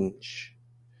very orange.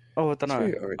 Oh, I don't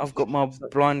know. I've got my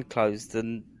blind closed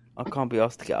and I can't be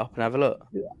asked to get up and have a look.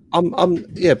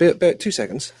 Yeah, be 2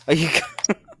 seconds. Are you?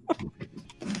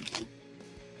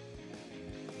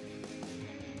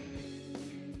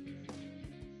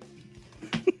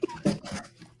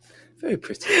 Very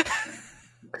pretty.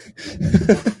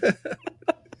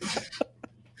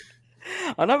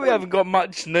 I know we haven't got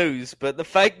much news, but the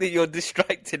fact that you're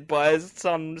distracted by a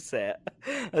sunset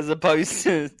as opposed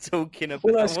to talking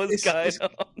about what's going on.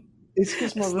 It's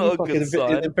because my room's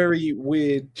in a very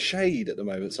weird shade at the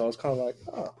moment, so I was kind of like,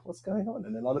 what's going on?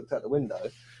 And then I looked out the window.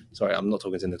 Sorry, I'm not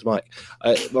talking into the mic.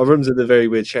 My room's in a very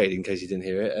weird shade, in case you didn't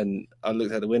hear it, and I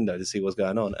looked out the window to see what's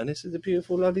going on, and this is a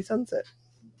beautiful, lovely sunset.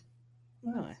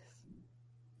 Nice.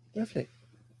 Lovely.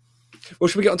 Well,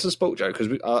 should we get onto the sport, Joe? Because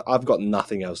I've got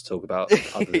nothing else to talk about.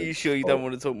 Are you sure you don't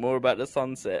want to talk more about the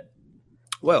sunset?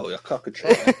 Well, I could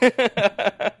try.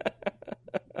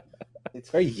 It's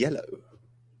very yellow.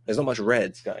 There's not much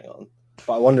reds going on.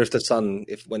 But I wonder if the sun,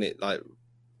 when it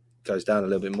goes down a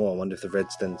little bit more, I wonder if the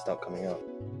reds then start coming out.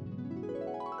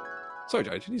 Sorry,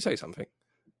 Joe, did you say something?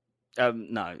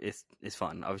 No, it's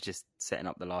fine. I was just setting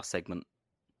up the last segment.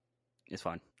 It's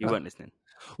fine. You weren't listening.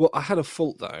 Well, I had a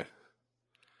fault, though.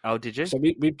 Oh, did you? So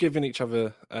we've given each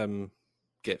other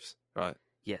gifts, right?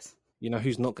 Yes. You know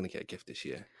who's not going to get a gift this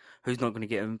year? Who's not going to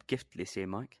get a gift this year,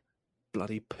 Mike?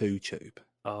 Bloody poo tube.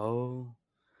 Oh.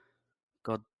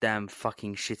 Goddamn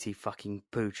fucking shitty fucking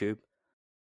poo tube.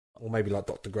 Or maybe like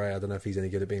Dr. Grey. I don't know if he's any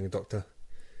good at being a doctor.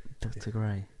 Dr.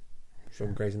 Grey?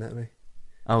 From Grey's Anatomy.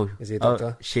 Oh. Is he a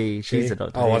doctor? She's a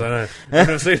doctor. Oh, yeah. I don't know. I've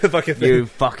never seen the fucking thing. You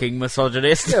fucking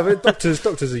misogynist. Yeah, but doctor's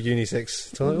a unisex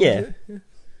title. Yeah.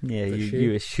 Yeah,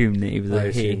 you assumed that he was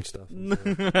a he. Assumed stuff.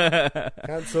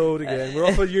 Cancelled again. We're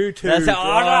off of YouTube. That's it.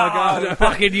 Oh, no,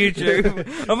 fucking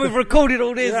YouTube. And we've recorded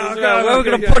all this as well. Where are we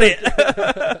going to put it?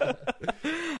 You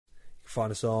can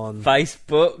find us on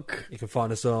Facebook. You can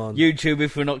find us on YouTube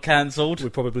if we're not cancelled. We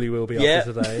probably will be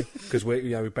after today because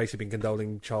we've basically been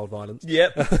condoning child violence.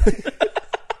 Yep.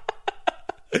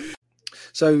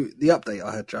 So the update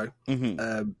I had, Joe,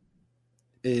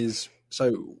 is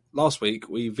last week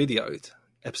we videoed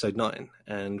episode 9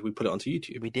 and we put it onto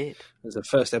YouTube. We did. It was the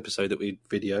first episode that we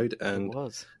videoed, and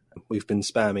we've been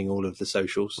spamming all of the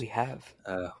socials. We have.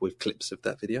 With clips of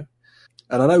that video.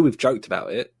 And I know we've joked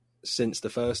about it since the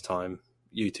first time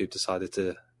YouTube decided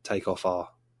to take off our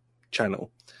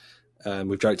channel.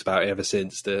 We've joked about it ever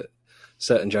since, that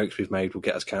certain jokes we've made will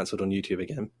get us cancelled on YouTube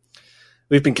again.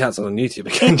 We've been cancelled on YouTube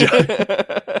again,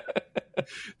 Joe.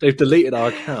 They've deleted our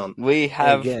account. We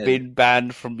have been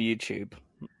banned from YouTube.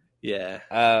 Yeah.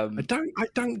 I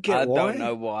don't get why. I don't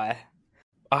know why.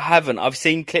 I haven't. I've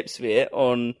seen clips of it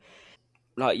on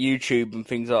like YouTube and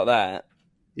things like that.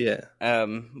 Yeah.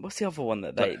 What's the other one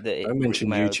that I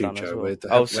mentioned YouTube, Joe. Well?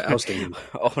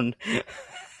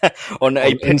 on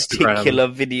a particular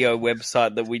video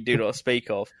website that we do not speak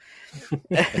of.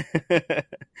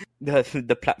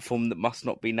 the platform that must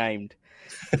not be named.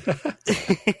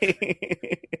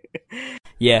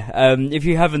 Yeah, if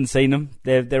you haven't seen them,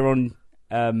 they're on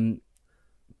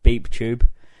BeepTube.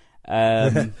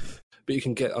 But you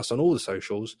can get us on all the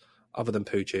socials other than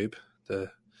PooTube, the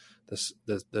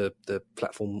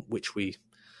platform which we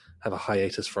have a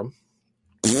hiatus from.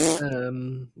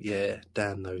 Yeah,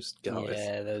 damn those guys.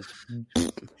 Yeah, those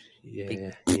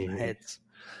big heads.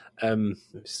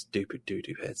 Stupid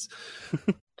doo-doo heads.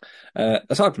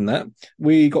 Aside from that,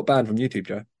 we got banned from YouTube,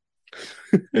 Joe.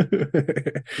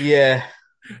 Yeah.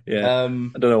 I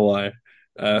don't know why.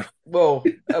 Well,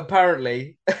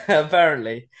 apparently,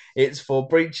 it's for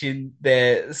breaching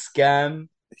their scam.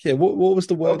 Yeah, what was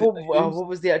the word? What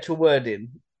was the actual wording?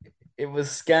 It was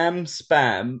scam,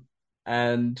 spam,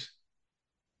 and...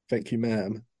 Thank you,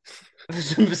 ma'am.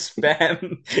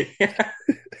 Spam.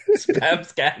 Spam,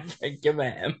 scam, thank you,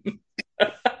 ma'am.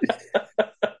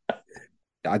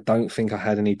 I don't think I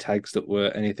had any tags that were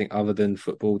anything other than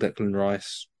football, Declan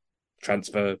Rice,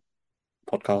 transfer,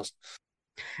 podcast.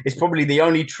 It's probably the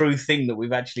only true thing that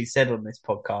we've actually said on this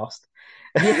podcast.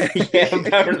 Yeah,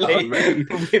 apparently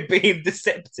we're being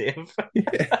deceptive.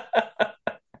 Yeah.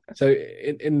 So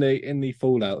in the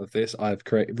fallout of this, I've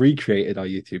recreated our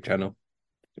YouTube channel,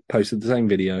 posted the same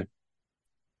video,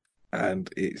 and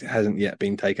it hasn't yet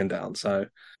been taken down. So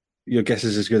your guess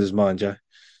is as good as mine, Joe.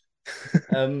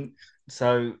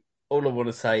 So all I want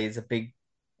to say is a big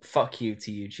fuck you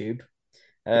to YouTube.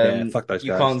 Fuck those guys.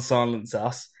 You can't silence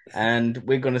us, and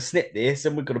we're going to snip this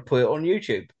and we're going to put it on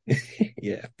YouTube.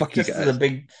 Yeah, fuck you guys. Just as a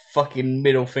big fucking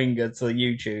middle finger to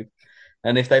YouTube.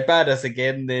 And if they ban us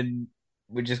again, then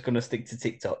we're just going to stick to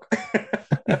TikTok.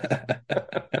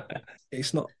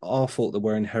 It's not our fault that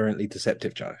we're inherently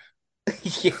deceptive, Joe.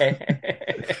 Yeah.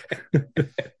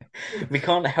 We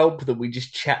can't help that we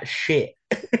just chat shit.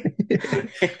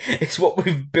 It's what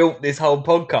we've built this whole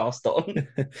podcast on.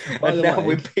 And now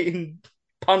we're being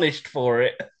punished for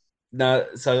it. No,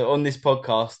 so on this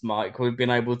podcast, Mike, we've been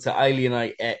able to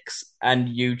alienate X and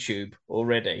YouTube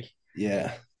already.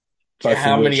 Yeah.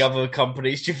 How many other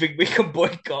companies do you think we can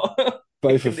boycott?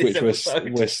 Both of which we're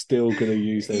still going to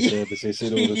use their services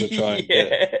in order to try and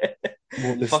get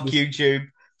more listeners. Fuck YouTube,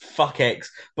 fuck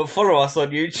X. But follow us on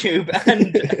YouTube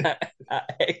and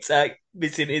X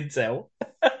Missing Intel.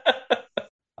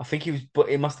 I think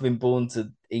it must have been born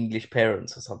to English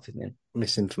parents or something then.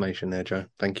 Misinformation there, Joe.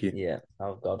 Thank you. Yeah.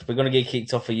 Oh, God. We're going to get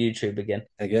kicked off of YouTube again.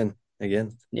 Again.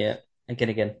 Yeah.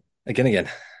 Again.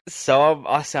 So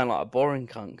I sound like a boring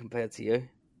cunt compared to you.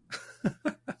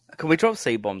 Can we drop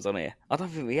C-bombs on here? I don't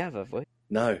think we have we?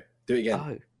 No. Do it again.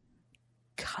 Oh.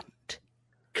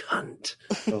 Cunt.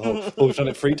 Oh, we've done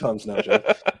it 3 times now, Joe.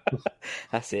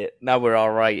 That's it. Now we're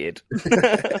R-rated. We're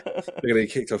going to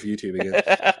get kicked off YouTube again.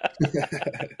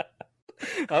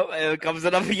 Oh, here comes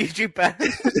another YouTube ban.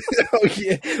 Oh,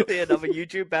 yeah. Another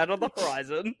YouTube ban on the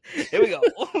horizon. Here we go.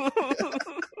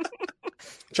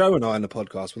 Joe and I on the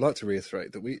podcast would like to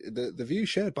reiterate that the views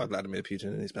shared by Vladimir Putin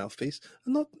and his mouthpiece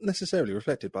are not necessarily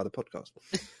reflected by the podcast.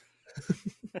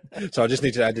 So I just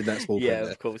need to add in that small print there. Yeah,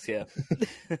 of course, yeah.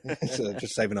 So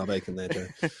just saving our bacon there, Joe.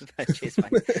 Cheers,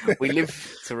 mate. We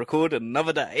live to record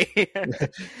another day.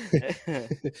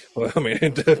 Well, I mean,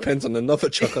 it depends on another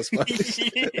chuck, I suppose.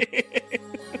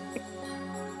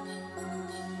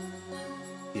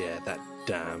 Yeah, that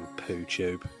damn poo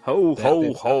tube. Ho,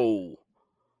 ho, ho.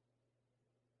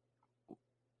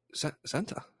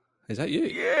 Santa? Is that you?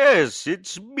 Yes,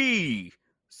 it's me.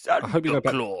 Santa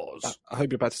Claus. I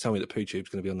hope you're about to tell me that poo tube's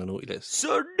going to be on the naughty list.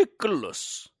 Sir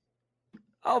Nicholas.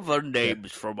 Other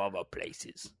names from other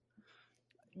places.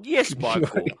 Yes,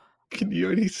 Michael. Can you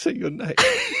only say your name?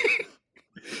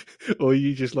 Or are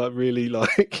you just really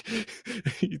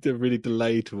you're really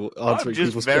delayed to answering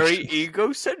people's questions? I'm just very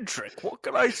egocentric. What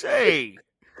can I say?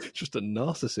 Just a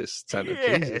narcissist, Santa.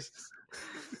 Yes. Jesus.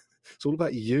 It's all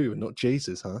about you and not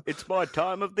Jesus, huh? It's my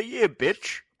time of the year,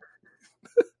 bitch.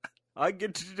 I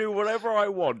get to do whatever I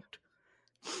want.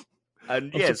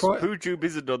 And yes, PooTube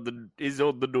is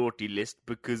on the naughty list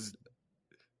because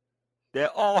they're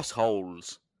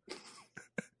arseholes.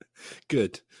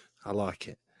 Good. I like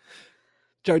it.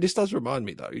 Joe, this does remind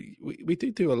me, though. We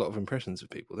do a lot of impressions of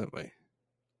people, don't we?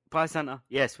 Bye, Santa.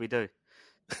 Yes, we do.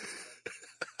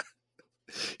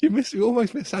 You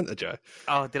almost missed Santa, Joe.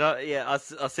 Oh, did I? Yeah,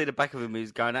 I see the back of him. He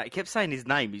was going out. He kept saying his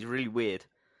name. He's really weird.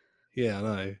 Yeah, I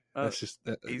know. That's just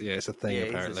it's a thing.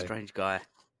 Apparently, he's a strange guy.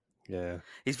 Yeah,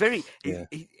 he's very.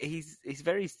 He's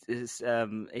very.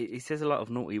 He says a lot of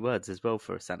naughty words as well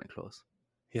for a Santa Claus.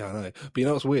 Yeah, I know. But you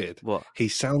know what's weird? What? He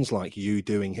sounds like you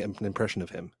doing an impression of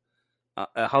him.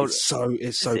 It's so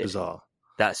bizarre.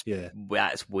 That's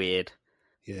weird.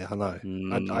 Yeah, I know.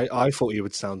 I thought he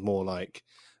would sound more like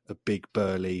a big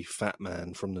burly fat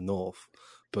man from the north,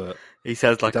 but he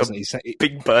sounds like a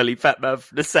big burly fat man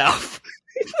from the south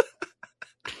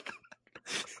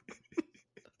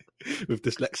with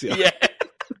dyslexia. Yeah.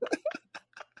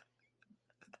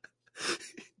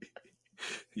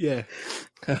 Yeah.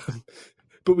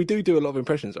 But we do a lot of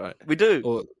impressions, right? We do.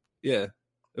 Or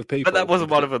of people. But that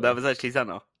wasn't one of them. That was actually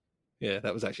Santa. Yeah,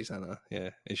 that was actually Santa.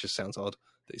 Yeah, it just sounds odd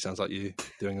that he sounds like you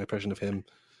doing an impression of him.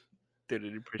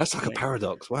 That's like a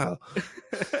paradox. Wow.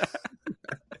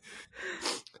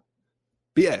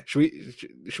 But yeah, should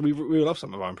we reel off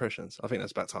some of our impressions? I think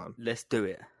that's about time. Let's do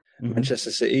it.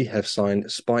 Manchester City have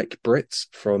signed Spike Brits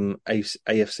from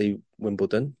AFC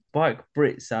Wimbledon. Spike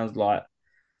Brits sounds like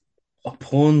a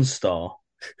porn star.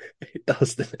 It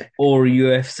does, doesn't it? Or a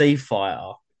UFC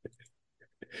fighter.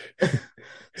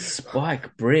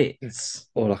 Spike Brits.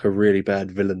 Or like a really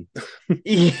bad villain.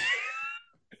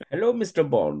 Hello, Mr.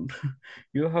 Bond.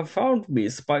 You have found me,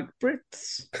 Spike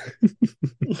Brits.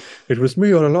 It was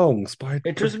me all along, Spike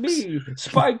It Brits. was me,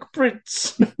 Spike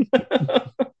Brits.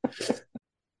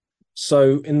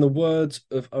 So, in the words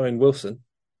of Owen Wilson,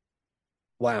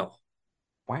 wow.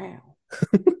 Wow.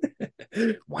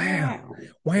 Wow.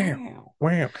 Wow.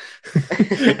 Wow.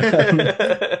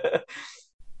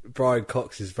 Brian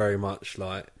Cox is very much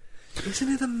like, isn't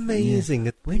it amazing?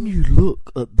 Yeah. When you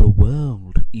look at the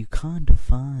world, you kind of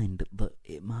find that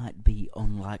it might be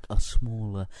on like a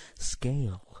smaller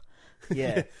scale.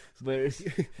 Yeah. Whereas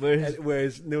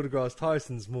Neil deGrasse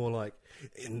Tyson's more like,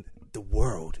 in the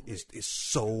world is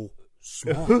so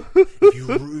small. If you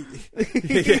really...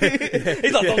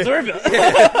 He's like Dr. Ripper.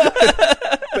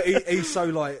 But he's so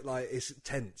like it's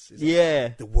tense. It's Yeah.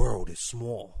 the world is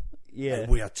small. Yeah.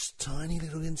 And we are just tiny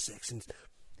little insects in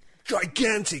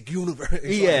gigantic universe.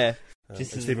 It's Yeah. and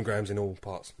Stephen Graham's in all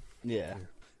parts. Yeah.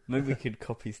 Maybe we could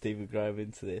copy Stephen Graham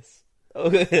into this. or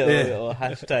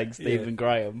hashtag Stephen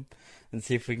Graham and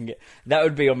see if we can get... That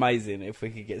would be amazing if we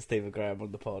could get Stephen Graham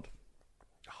on the pod.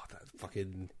 Oh, that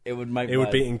fucking... It would make It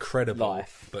would be incredible,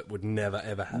 life. but would never,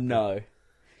 ever happen. No.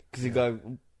 Because you go,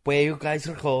 where are you guys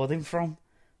recording from?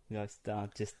 You go, "Nah,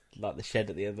 just like the shed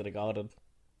at the end of the garden."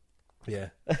 Yeah.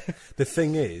 The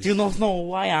thing is... Do you not know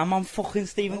who I am? I'm fucking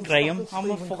Stephen Graham.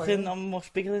 I'm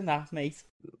much bigger than that, mate.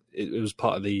 It was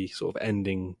part of the sort of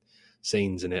ending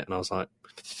scenes in it, and I was like...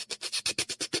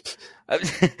 Do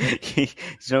you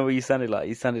know what you sounded like?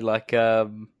 You sounded like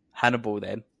Hannibal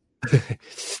then.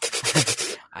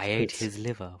 I ate his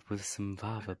liver with some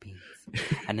fava beans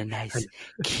and a nice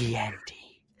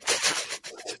Chianti.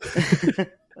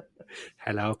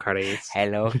 Hello, Clarice.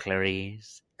 Hello,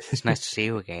 Clarice. It's nice to see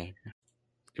you again.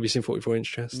 Have you seen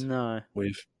 44-inch chest? No.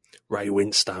 With Ray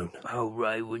Winstone. Oh,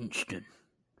 Ray Winston.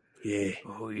 Yeah.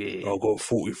 Oh, yeah. I've got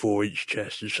 44-inch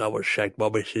chest and someone shagged my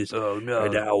missus. Oh, no.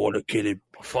 And now I want to kill him.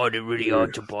 I find it really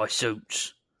hard to buy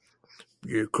suits.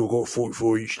 Yeah, 'cause I've got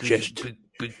 44-inch chest.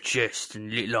 Big chest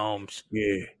and little arms.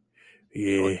 Yeah.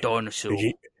 Yeah. Like a dinosaur.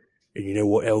 And you know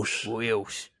what else? What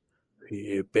else?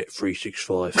 Yeah, bet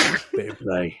 365. Bet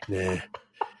play. Yeah.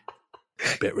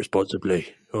 Bet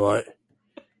responsibly. Alright?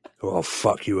 Or I'll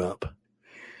fuck you up.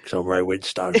 Because I'm Ray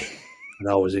Winstone. And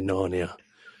I was in Narnia.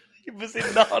 He was in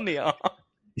Narnia.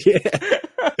 Yeah.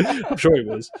 I'm sure he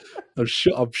was.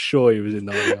 I'm sure he was in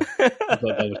Narnia. I've got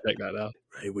to double check that now.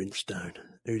 Ray Winstone.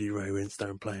 Who did Ray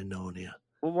Winstone play in Narnia?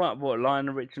 Well, what? Lion,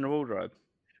 the Rich and the Wardrobe?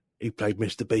 He played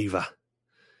Mr. Beaver.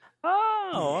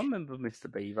 Oh, I remember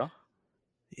Mr. Beaver.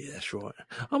 Yeah, that's right.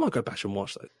 I might go back and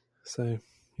watch that. So,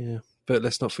 yeah. But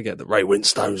let's not forget that Ray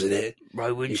Winstone's in it. Ray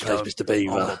Winstone. He plays Mr.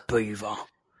 Beaver. I'm a beaver.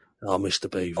 Oh, Mr.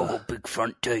 Beaver. I've got big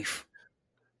front teeth.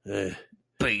 Yeah.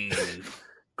 Beaver.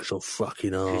 Because I'm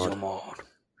fucking Because hard. I'm hard.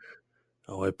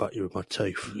 Oh, I butt you with my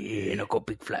teeth. Yeah, and I've got a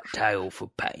big flat tail for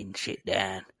patting shit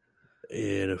down.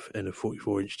 Yeah, and a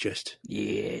 44-inch chest.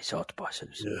 Yeah, it's hard to buy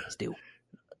suits. Yeah. Still.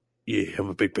 Yeah, I'm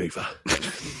a big beaver.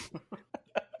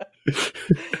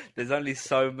 There's only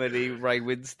so many Ray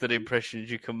Winston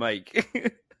impressions you can make.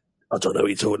 I don't know what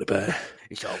you're talking about.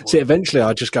 It's hard See, work. eventually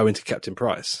I just go into Captain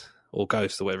Price or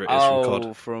Ghost or whatever it is from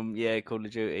COD. from Call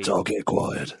of Duty. Target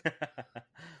acquired.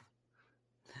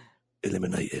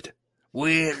 Eliminated.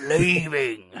 We're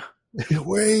leaving.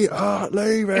 We are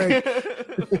leaving.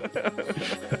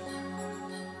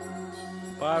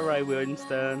 Bye, Ray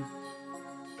Winston.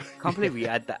 Can't believe we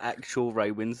had the actual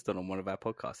Ray Winston on one of our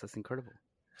podcasts. That's incredible.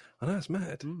 I know, it's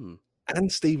mad. Mm,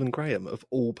 And Stephen Graham, of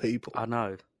all people. I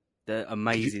know. The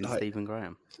amazing like- Stephen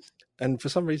Graham. And for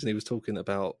some reason he was talking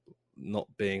about not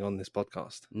being on this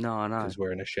podcast No, I know. because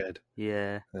we're in a shed.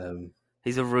 Yeah. Um,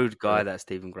 He's a rude guy, that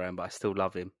Stephen Graham, but I still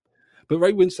love him. but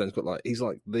Ray Winstone's got he's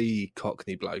like the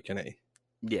Cockney bloke, isn't he?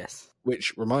 Yes.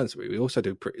 Which reminds me, we also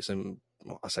do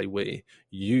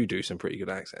you do some pretty good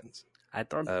accents. I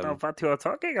don't know what you're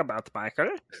talking about,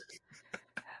 Michael.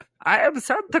 I am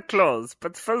Santa Claus,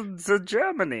 but from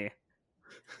Germany.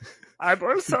 I'm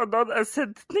also known as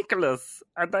St. Nicholas,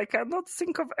 and I cannot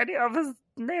think of any of his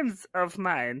names of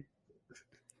mine.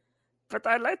 But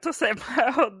I like to say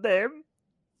my own name.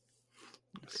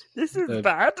 This is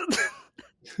bad.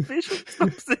 We should stop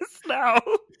this now.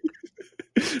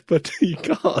 But you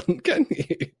can't, can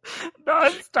you? No,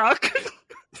 I'm stuck.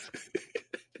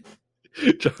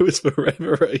 Joe is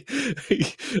forever a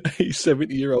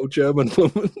 70-year-old German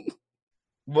woman.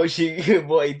 What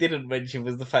he didn't mention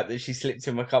was the fact that she slipped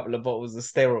him a couple of bottles of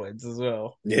steroids as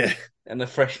well. Yeah. And a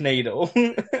fresh needle.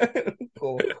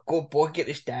 Go boy, get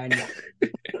this down.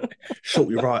 Sort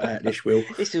you right out, this will.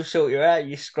 This will sort you out,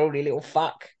 you scrawny little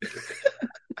fuck.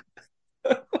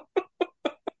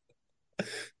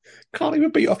 Can't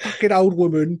even beat a fucking old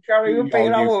woman. Can't even beat an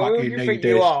you old woman. fucking You think need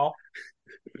you this. are?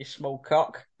 You small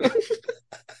cock.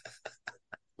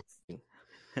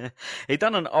 He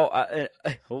done an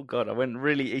oh god, I went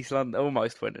really East London,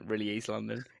 almost went really East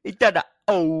London. He done an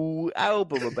old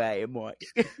album about him, Mike.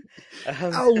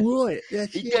 Oh right,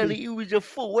 that's He done it was a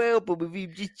full album of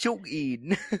him just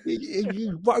talking.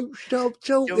 You won't stop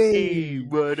Talking, talking.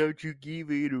 why don't you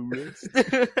give it a rest?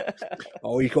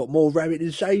 Oh, he's got more rabbit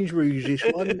than Sainsbury's, this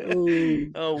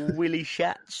one. Oh. Oh, Willie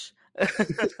Schatz.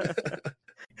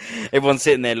 Everyone's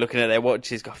sitting there looking at their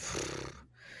watches, go,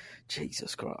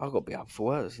 Jesus Christ, I've got to be up for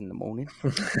work in the morning.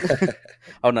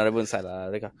 Oh, no, they wouldn't say that.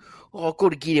 They go, oh, I've got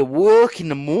to get to work in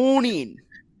the morning.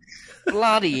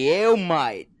 Bloody hell,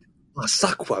 mate. I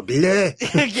suck what, bleh.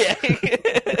 Yeah.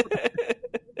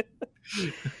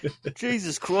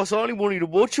 Jesus Christ, I only wanted to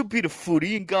watch a bit of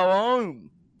footy and go home.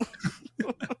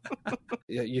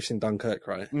 Yeah, you've seen Dunkirk,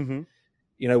 right? Mm-hmm.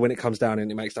 You know, when it comes down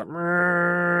and it makes that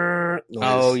noise.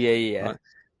 Oh, yeah. Right?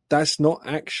 That's not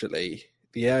actually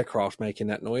the aircraft making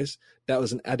that noise. That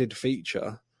was an added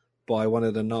feature by one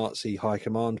of the Nazi high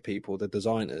command people, the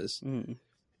designers. Mm.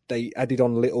 They added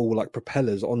on little like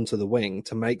propellers onto the wing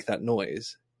to make that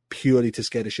noise purely to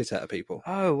scare the shit out of people.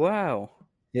 Oh, wow.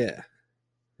 Yeah.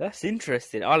 That's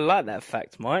interesting. I like that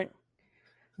fact, Mike.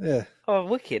 Yeah. Oh,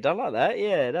 wicked. I like that.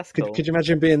 Yeah, that's cool. Could you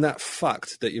imagine being that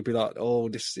fucked that you'd be like, oh,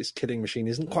 this killing machine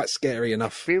isn't quite scary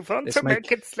enough. We want Let's to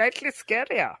make it slightly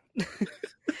scarier.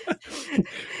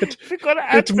 We've got to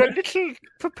add the little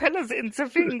propellers in the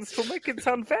wings to make it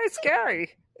sound very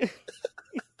scary.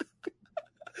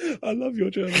 I love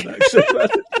your German accent.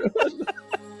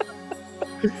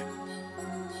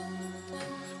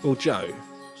 Well, Joe,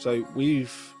 so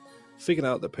we've figured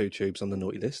out the poo tubes on the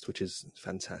naughty list, which is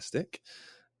fantastic.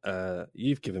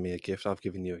 You've given me a gift, I've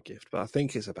given you a gift, but I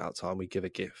think it's about time we give a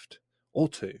gift, or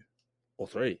 2, or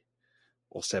 3,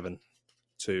 or 7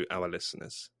 to our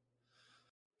listeners.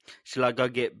 Shall I go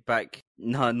get back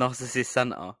Narcissist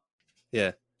Santa?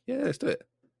 Yeah, let's do it.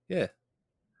 Yeah,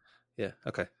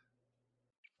 okay.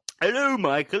 Hello,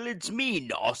 Michael, it's me,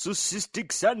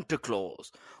 Narcissistic Santa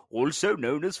Claus, also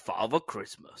known as Father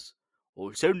Christmas,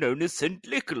 also known as St.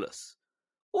 Nicholas,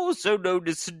 also known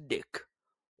as St. Nick,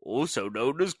 also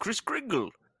known as Kris Kringle,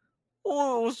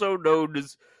 also known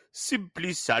as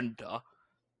Simply Santa.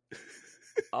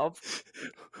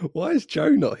 Why is Joe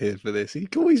not here for this? He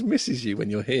always misses you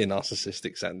when you're here,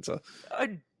 Narcissistic Santa.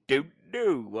 I don't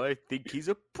know. I think he's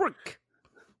a prick.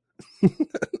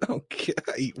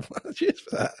 Okay, well, cheers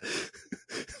for that.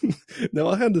 Now,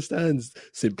 I understand,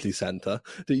 Simply Santa,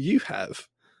 that you have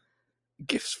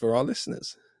gifts for our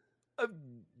listeners.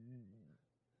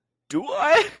 Do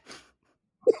I?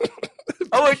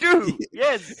 Oh, I do.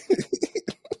 Yes,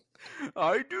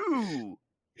 I do.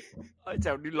 I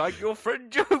sounded like your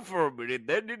friend Joe for a minute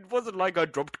then. It wasn't like I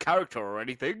dropped character or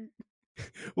anything.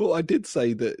 Well, I did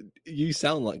say that you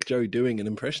sound like Joe doing an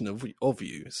impression of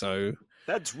you, so...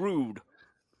 That's rude.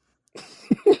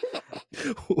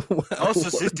 Well,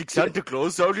 Narcissistic Santa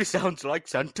Claus only sounds like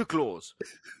Santa Claus,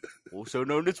 also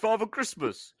known as Father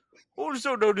Christmas,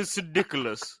 also known as St.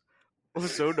 Nicholas,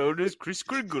 also known as Kris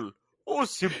Kringle, or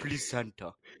simply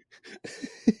Santa.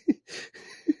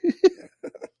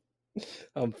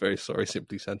 I'm very sorry,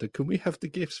 Simply Santa. Can we have the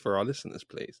gifts for our listeners,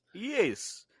 please?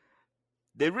 Yes.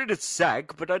 They're in a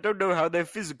sack, but I don't know how they're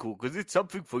physical, because it's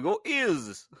something for your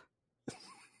ears.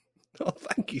 Oh,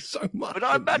 thank you so much. But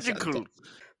I'm Simply magical. Santa.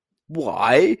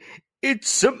 Why, it's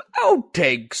some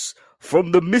outtakes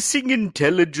from the Missing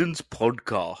Intelligence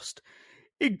podcast,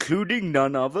 including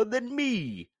none other than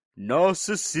me,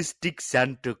 Narcissistic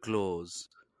Santa Claus,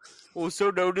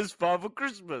 also known as Father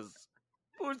Christmas,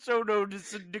 also known as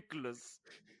St. Nicholas,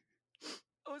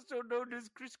 also known as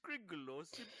Kris Kringle, or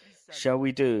simply Santa. Shall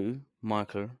we do,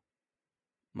 Michael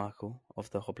of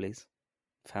the Hobblies,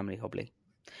 Family Hobbly,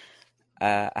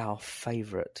 our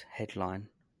favourite headline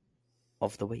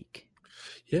of the week?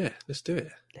 Yeah, let's do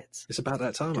it. It's about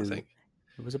that time, I think.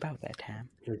 It was about that time.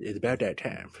 It's about that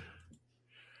time.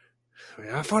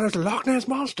 I thought it was the Loch Ness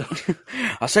Monster.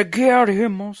 I said, get out of here,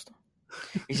 monster.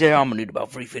 He said, I'm going to need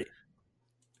about 350.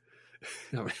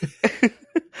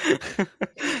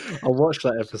 I watched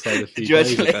that episode a few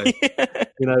days ago.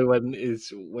 You know,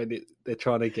 they're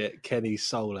trying to get Kenny's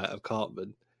soul out of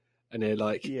Cartman, and they're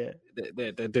like,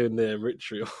 they're doing their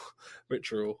ritual,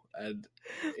 and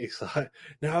it's like,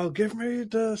 now give me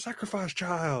the sacrifice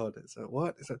child. It's like,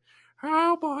 what? It's like,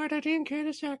 oh boy, they didn't get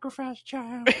a sacrifice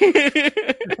child.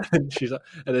 And she's like,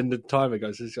 and then the timer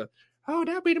goes, she's like, oh,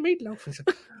 that'll be the meatloaf. And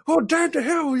like, oh, damn the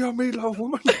hell, your meatloaf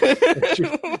woman.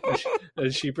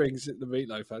 and she brings the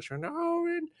meatloaf out. She's like, oh,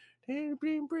 and they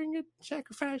bring a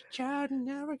sacrifice child, and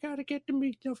now I gotta get the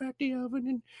meatloaf out the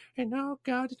oven, and oh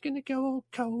God, it's gonna go all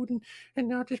cold,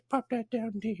 and I'll just pop that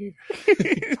down here.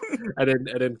 and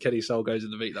then Kenny's soul goes in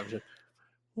the meatloaf. She's like,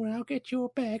 well, I'll get you a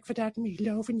bag for that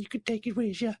meatloaf, and you can take it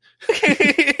with you.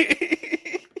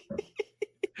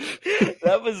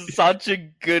 That was such a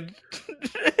good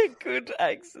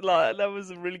accent. Like, that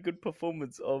was a really good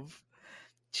performance of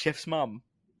Chef's mum.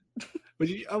 What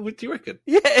do you reckon?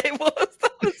 Yeah, it was.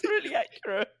 That was really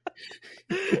accurate.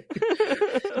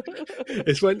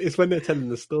 It's when they're telling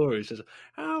the story. It's just,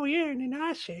 oh yeah, and then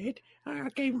I said, I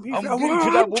gave him. I'm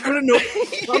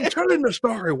telling the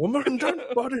story, woman. Don't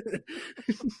bother.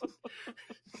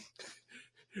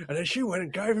 And then she went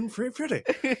and gave him free Freddy.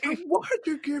 Why did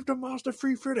you give the master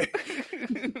free Freddy?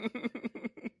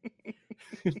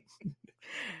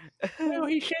 Well,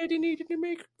 he said he needed to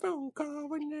make a phone call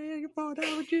when you thought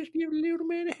I would just give the little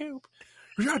man a help.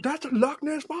 Yeah, that's a Loch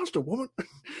Ness monster, woman.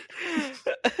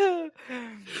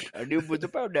 And it was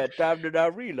about that time that I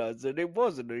realized that it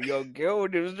wasn't a young girl.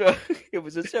 It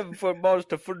was a 7-foot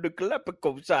monster from the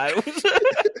Galapagos Islands.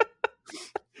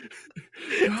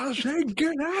 I said,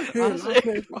 get out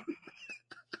here.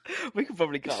 We could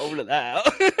probably cut all of that out.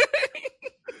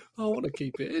 I want to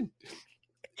keep it in.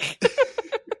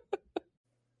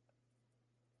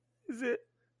 Is it?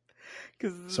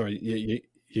 Sorry,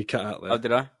 you cut out there. Oh,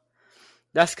 did I?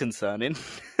 That's concerning.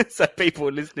 So people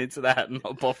are listening to that and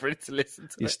not bothering to listen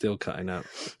to You're it. still cutting out.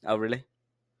 Oh, really?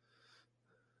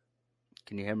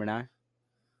 Can you hear me now?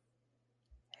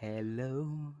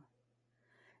 Hello?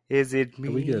 Is it me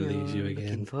Are we gonna you're lose you looking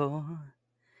again? for?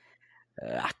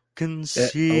 I can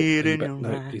see it in your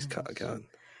no, eyes. he's cut again.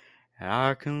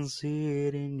 I can see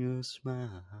it in your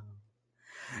smile.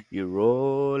 You're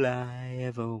all I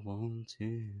ever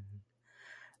wanted.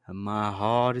 And my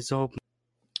heart is open.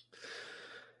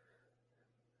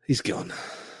 He's gone.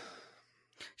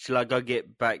 Shall I go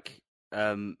get back?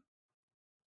 I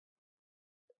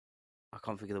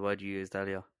can't think of the word you used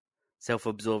earlier.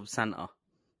 Self-absorbed Santa.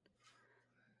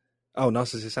 Oh,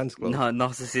 Narcissist Santa Claus. No,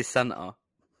 Narcissist Santa.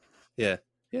 Yeah,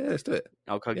 let's do it.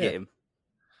 I'll go get him.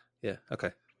 Yeah,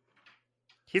 okay.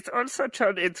 He's also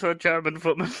turned into a German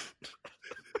woman.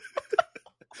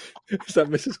 Is that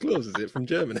Mrs. Claus? Is it from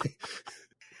Germany?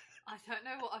 I don't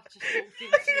know what I've just walked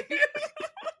into.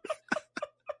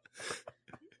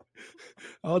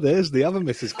 Oh, there's the other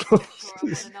Mrs. I'm Claus. not sure I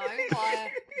want to know why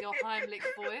your Heimlich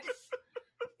voice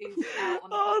is out on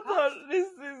the Oh, podcast. no, this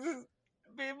is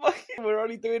me and Mike. We're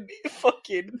only doing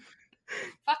fucking.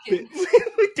 Fucking.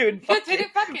 We're doing You're fucking. doing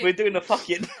fucking. We're doing a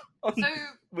fucking. So,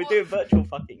 We're what- doing virtual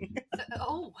fucking.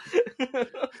 Oh,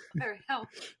 how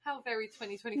very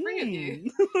 2023 of you.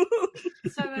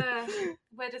 So,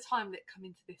 where does Heimlich come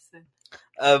into this then?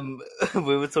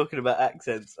 We were talking about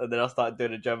accents, and then I started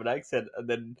doing a German accent, and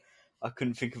then I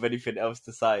couldn't think of anything else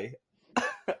to say,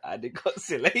 and it got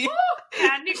silly.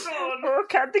 Candy corn. Oh,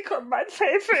 candy corn, my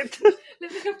favorite.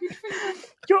 Let me help you through.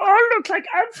 You all look like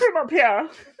I'm from up here.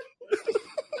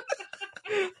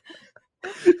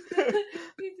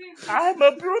 I'm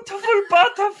a beautiful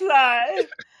butterfly.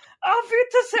 Auf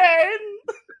Wiedersehen.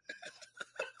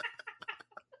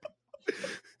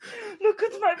 Look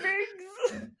at my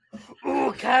wings.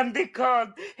 Oh, candy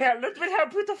corn. Here, let me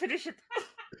help you to finish it.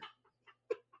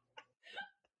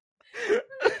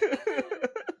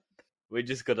 We're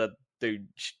just gonna do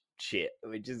shit.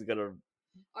 We're just gonna.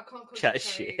 I can't Chat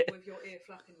concentrate shit. with your ear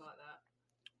flapping like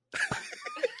that.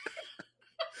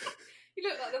 You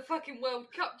look like the fucking World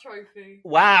Cup trophy.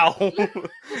 Wow. Show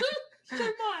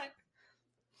mine.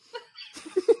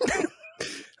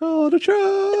 Oh, the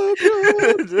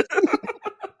champion!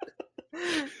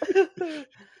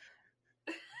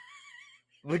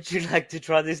 Would you like to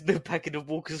try this new packet of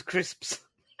Walker's crisps?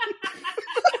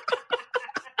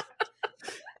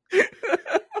 I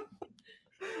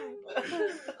can't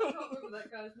remember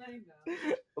that guy's name now.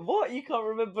 What? You can't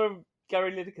remember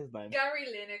Gary Lineker's name? Gary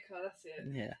Lineker, that's it.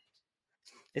 Yeah.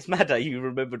 It's mad that you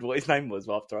remembered what his name was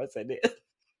after I said it.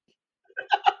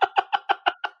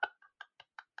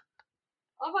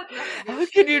 I've had enough of your How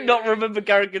can you shit, not really. remember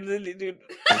Gary Lineker?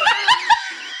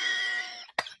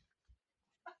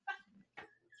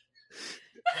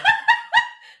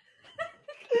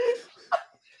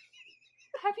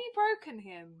 Have you broken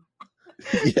him?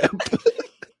 Yeah.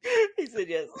 He said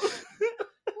yes.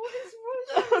 What is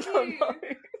I wrong with don't you? know.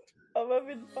 I'm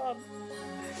having fun.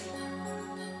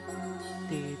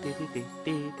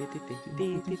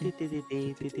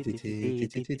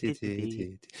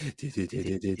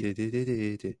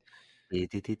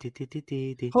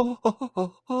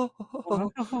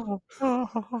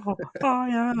 I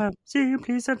am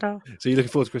simply Santa. So you're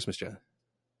looking forward to Christmas, Joe?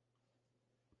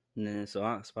 No, it's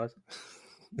alright, I suppose.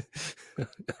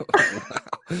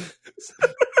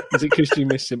 Is it because you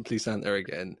miss Simply Santa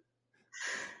again?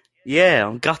 Yeah,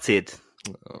 I'm gutted.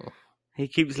 Oh, He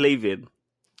keeps leaving.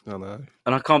 I know.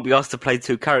 And I can't be asked to play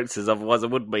two characters, otherwise I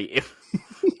would meet him.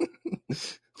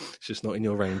 It's just not in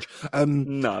your range.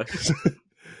 No.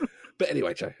 But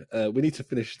anyway, Joe, we need to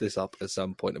finish this up at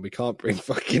some point, and we can't bring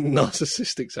fucking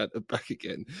Narcissistic Santa back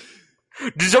again.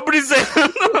 Did somebody say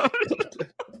that?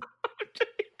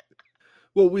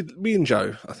 Well, with me and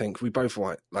Joe, I think we both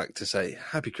like to say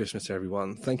Happy Christmas to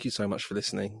everyone. Thank you so much for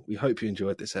listening. We hope you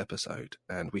enjoyed this episode,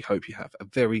 and we hope you have a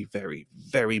very, very,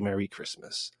 very Merry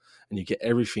Christmas. and you get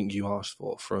everything you asked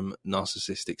for from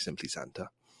Narcissistic Simply Santa.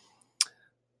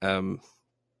 Joe,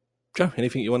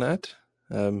 anything you want to add?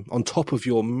 On top of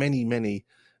your many, many,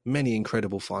 many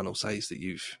incredible final says that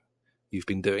you've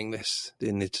been doing this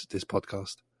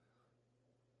podcast.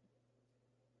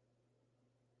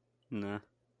 Nah.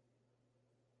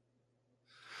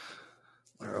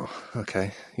 Oh,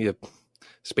 okay. You're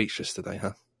speechless today,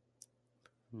 huh?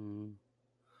 Mm.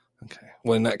 Okay.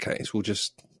 Well, in that case, we'll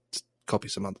just copy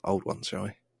some old ones, shall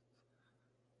we?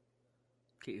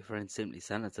 Get your friend Simply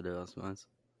Santa to do it, I suppose.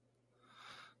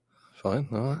 Fine.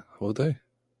 All right. We'll do.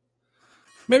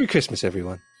 Merry Christmas,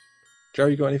 everyone. Joe,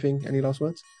 you got anything? Any last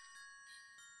words?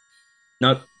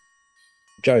 No.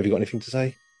 Joe, have you got anything to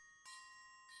say?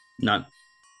 No.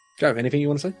 Joe, anything you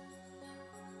want to say?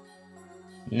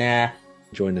 Nah.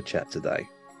 Join the chat today.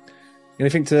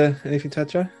 Anything to add,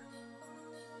 Joe?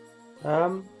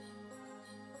 And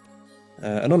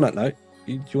on that note,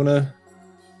 do you wanna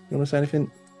say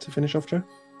anything to finish off, Joe?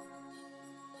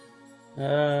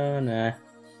 Nah.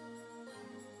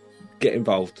 Get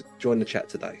involved. Join the chat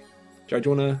today. Joe, do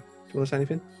you wanna say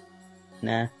anything?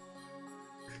 Nah.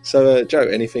 So, Joe,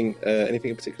 anything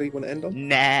in particular you want to end on?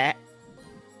 Nah.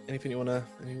 Anything you wanna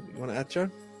add, Joe?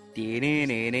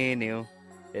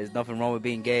 There's nothing wrong with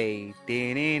being gay.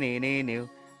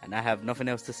 And I have nothing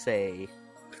else to say.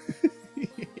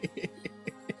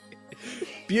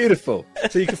 Beautiful.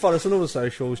 So you can find us on all the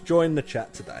socials. Join the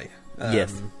chat today.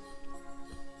 Yes.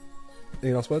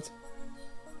 Any last words?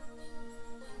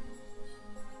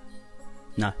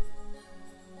 No.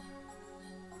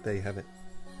 There you have it.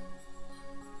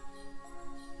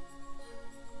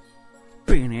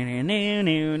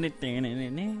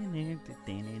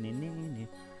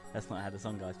 That's not how the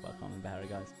song goes, but I can't remember how it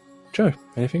goes. Joe,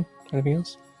 anything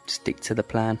else? Stick to the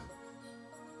plan.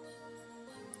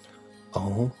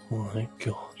 Oh my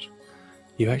god.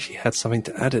 You actually had something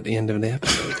to add at the end of the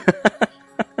episode.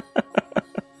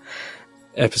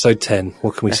 Episode 10.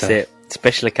 What can we That's say? it.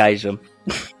 Special occasion.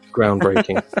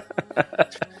 Groundbreaking.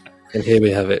 And here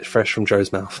we have it, fresh from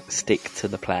Joe's mouth. Stick to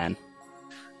the plan.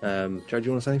 Joe, do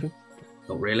you want to say anything?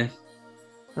 Not really.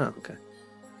 Oh, okay.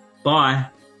 Bye.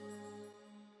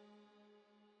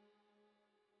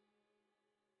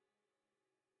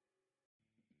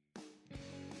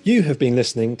 You have been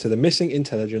listening to the Missing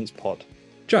Intelligence Pod.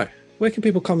 Joe, where can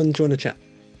people come and join the chat?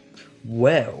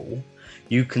 Well,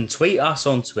 you can tweet us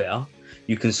on Twitter.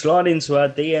 You can slide into our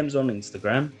DMs on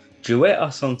Instagram. Duet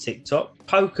us on TikTok.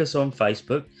 Poke us on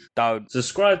Facebook. Don't.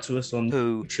 Subscribe to us on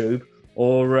Who? YouTube.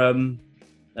 Or,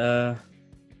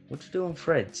 what do you do on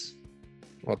Threads?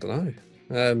 I don't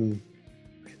know.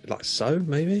 Like so,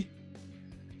 maybe?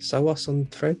 Sew us on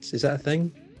Threads? Is that a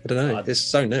thing? I don't know. It's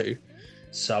so new.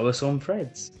 Sew us on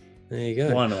Threads. There you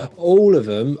go. Why not? All of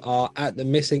them are at the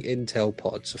Missing Intel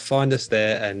Pod. So find us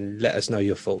there and let us know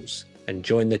your thoughts. And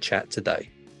join the chat today.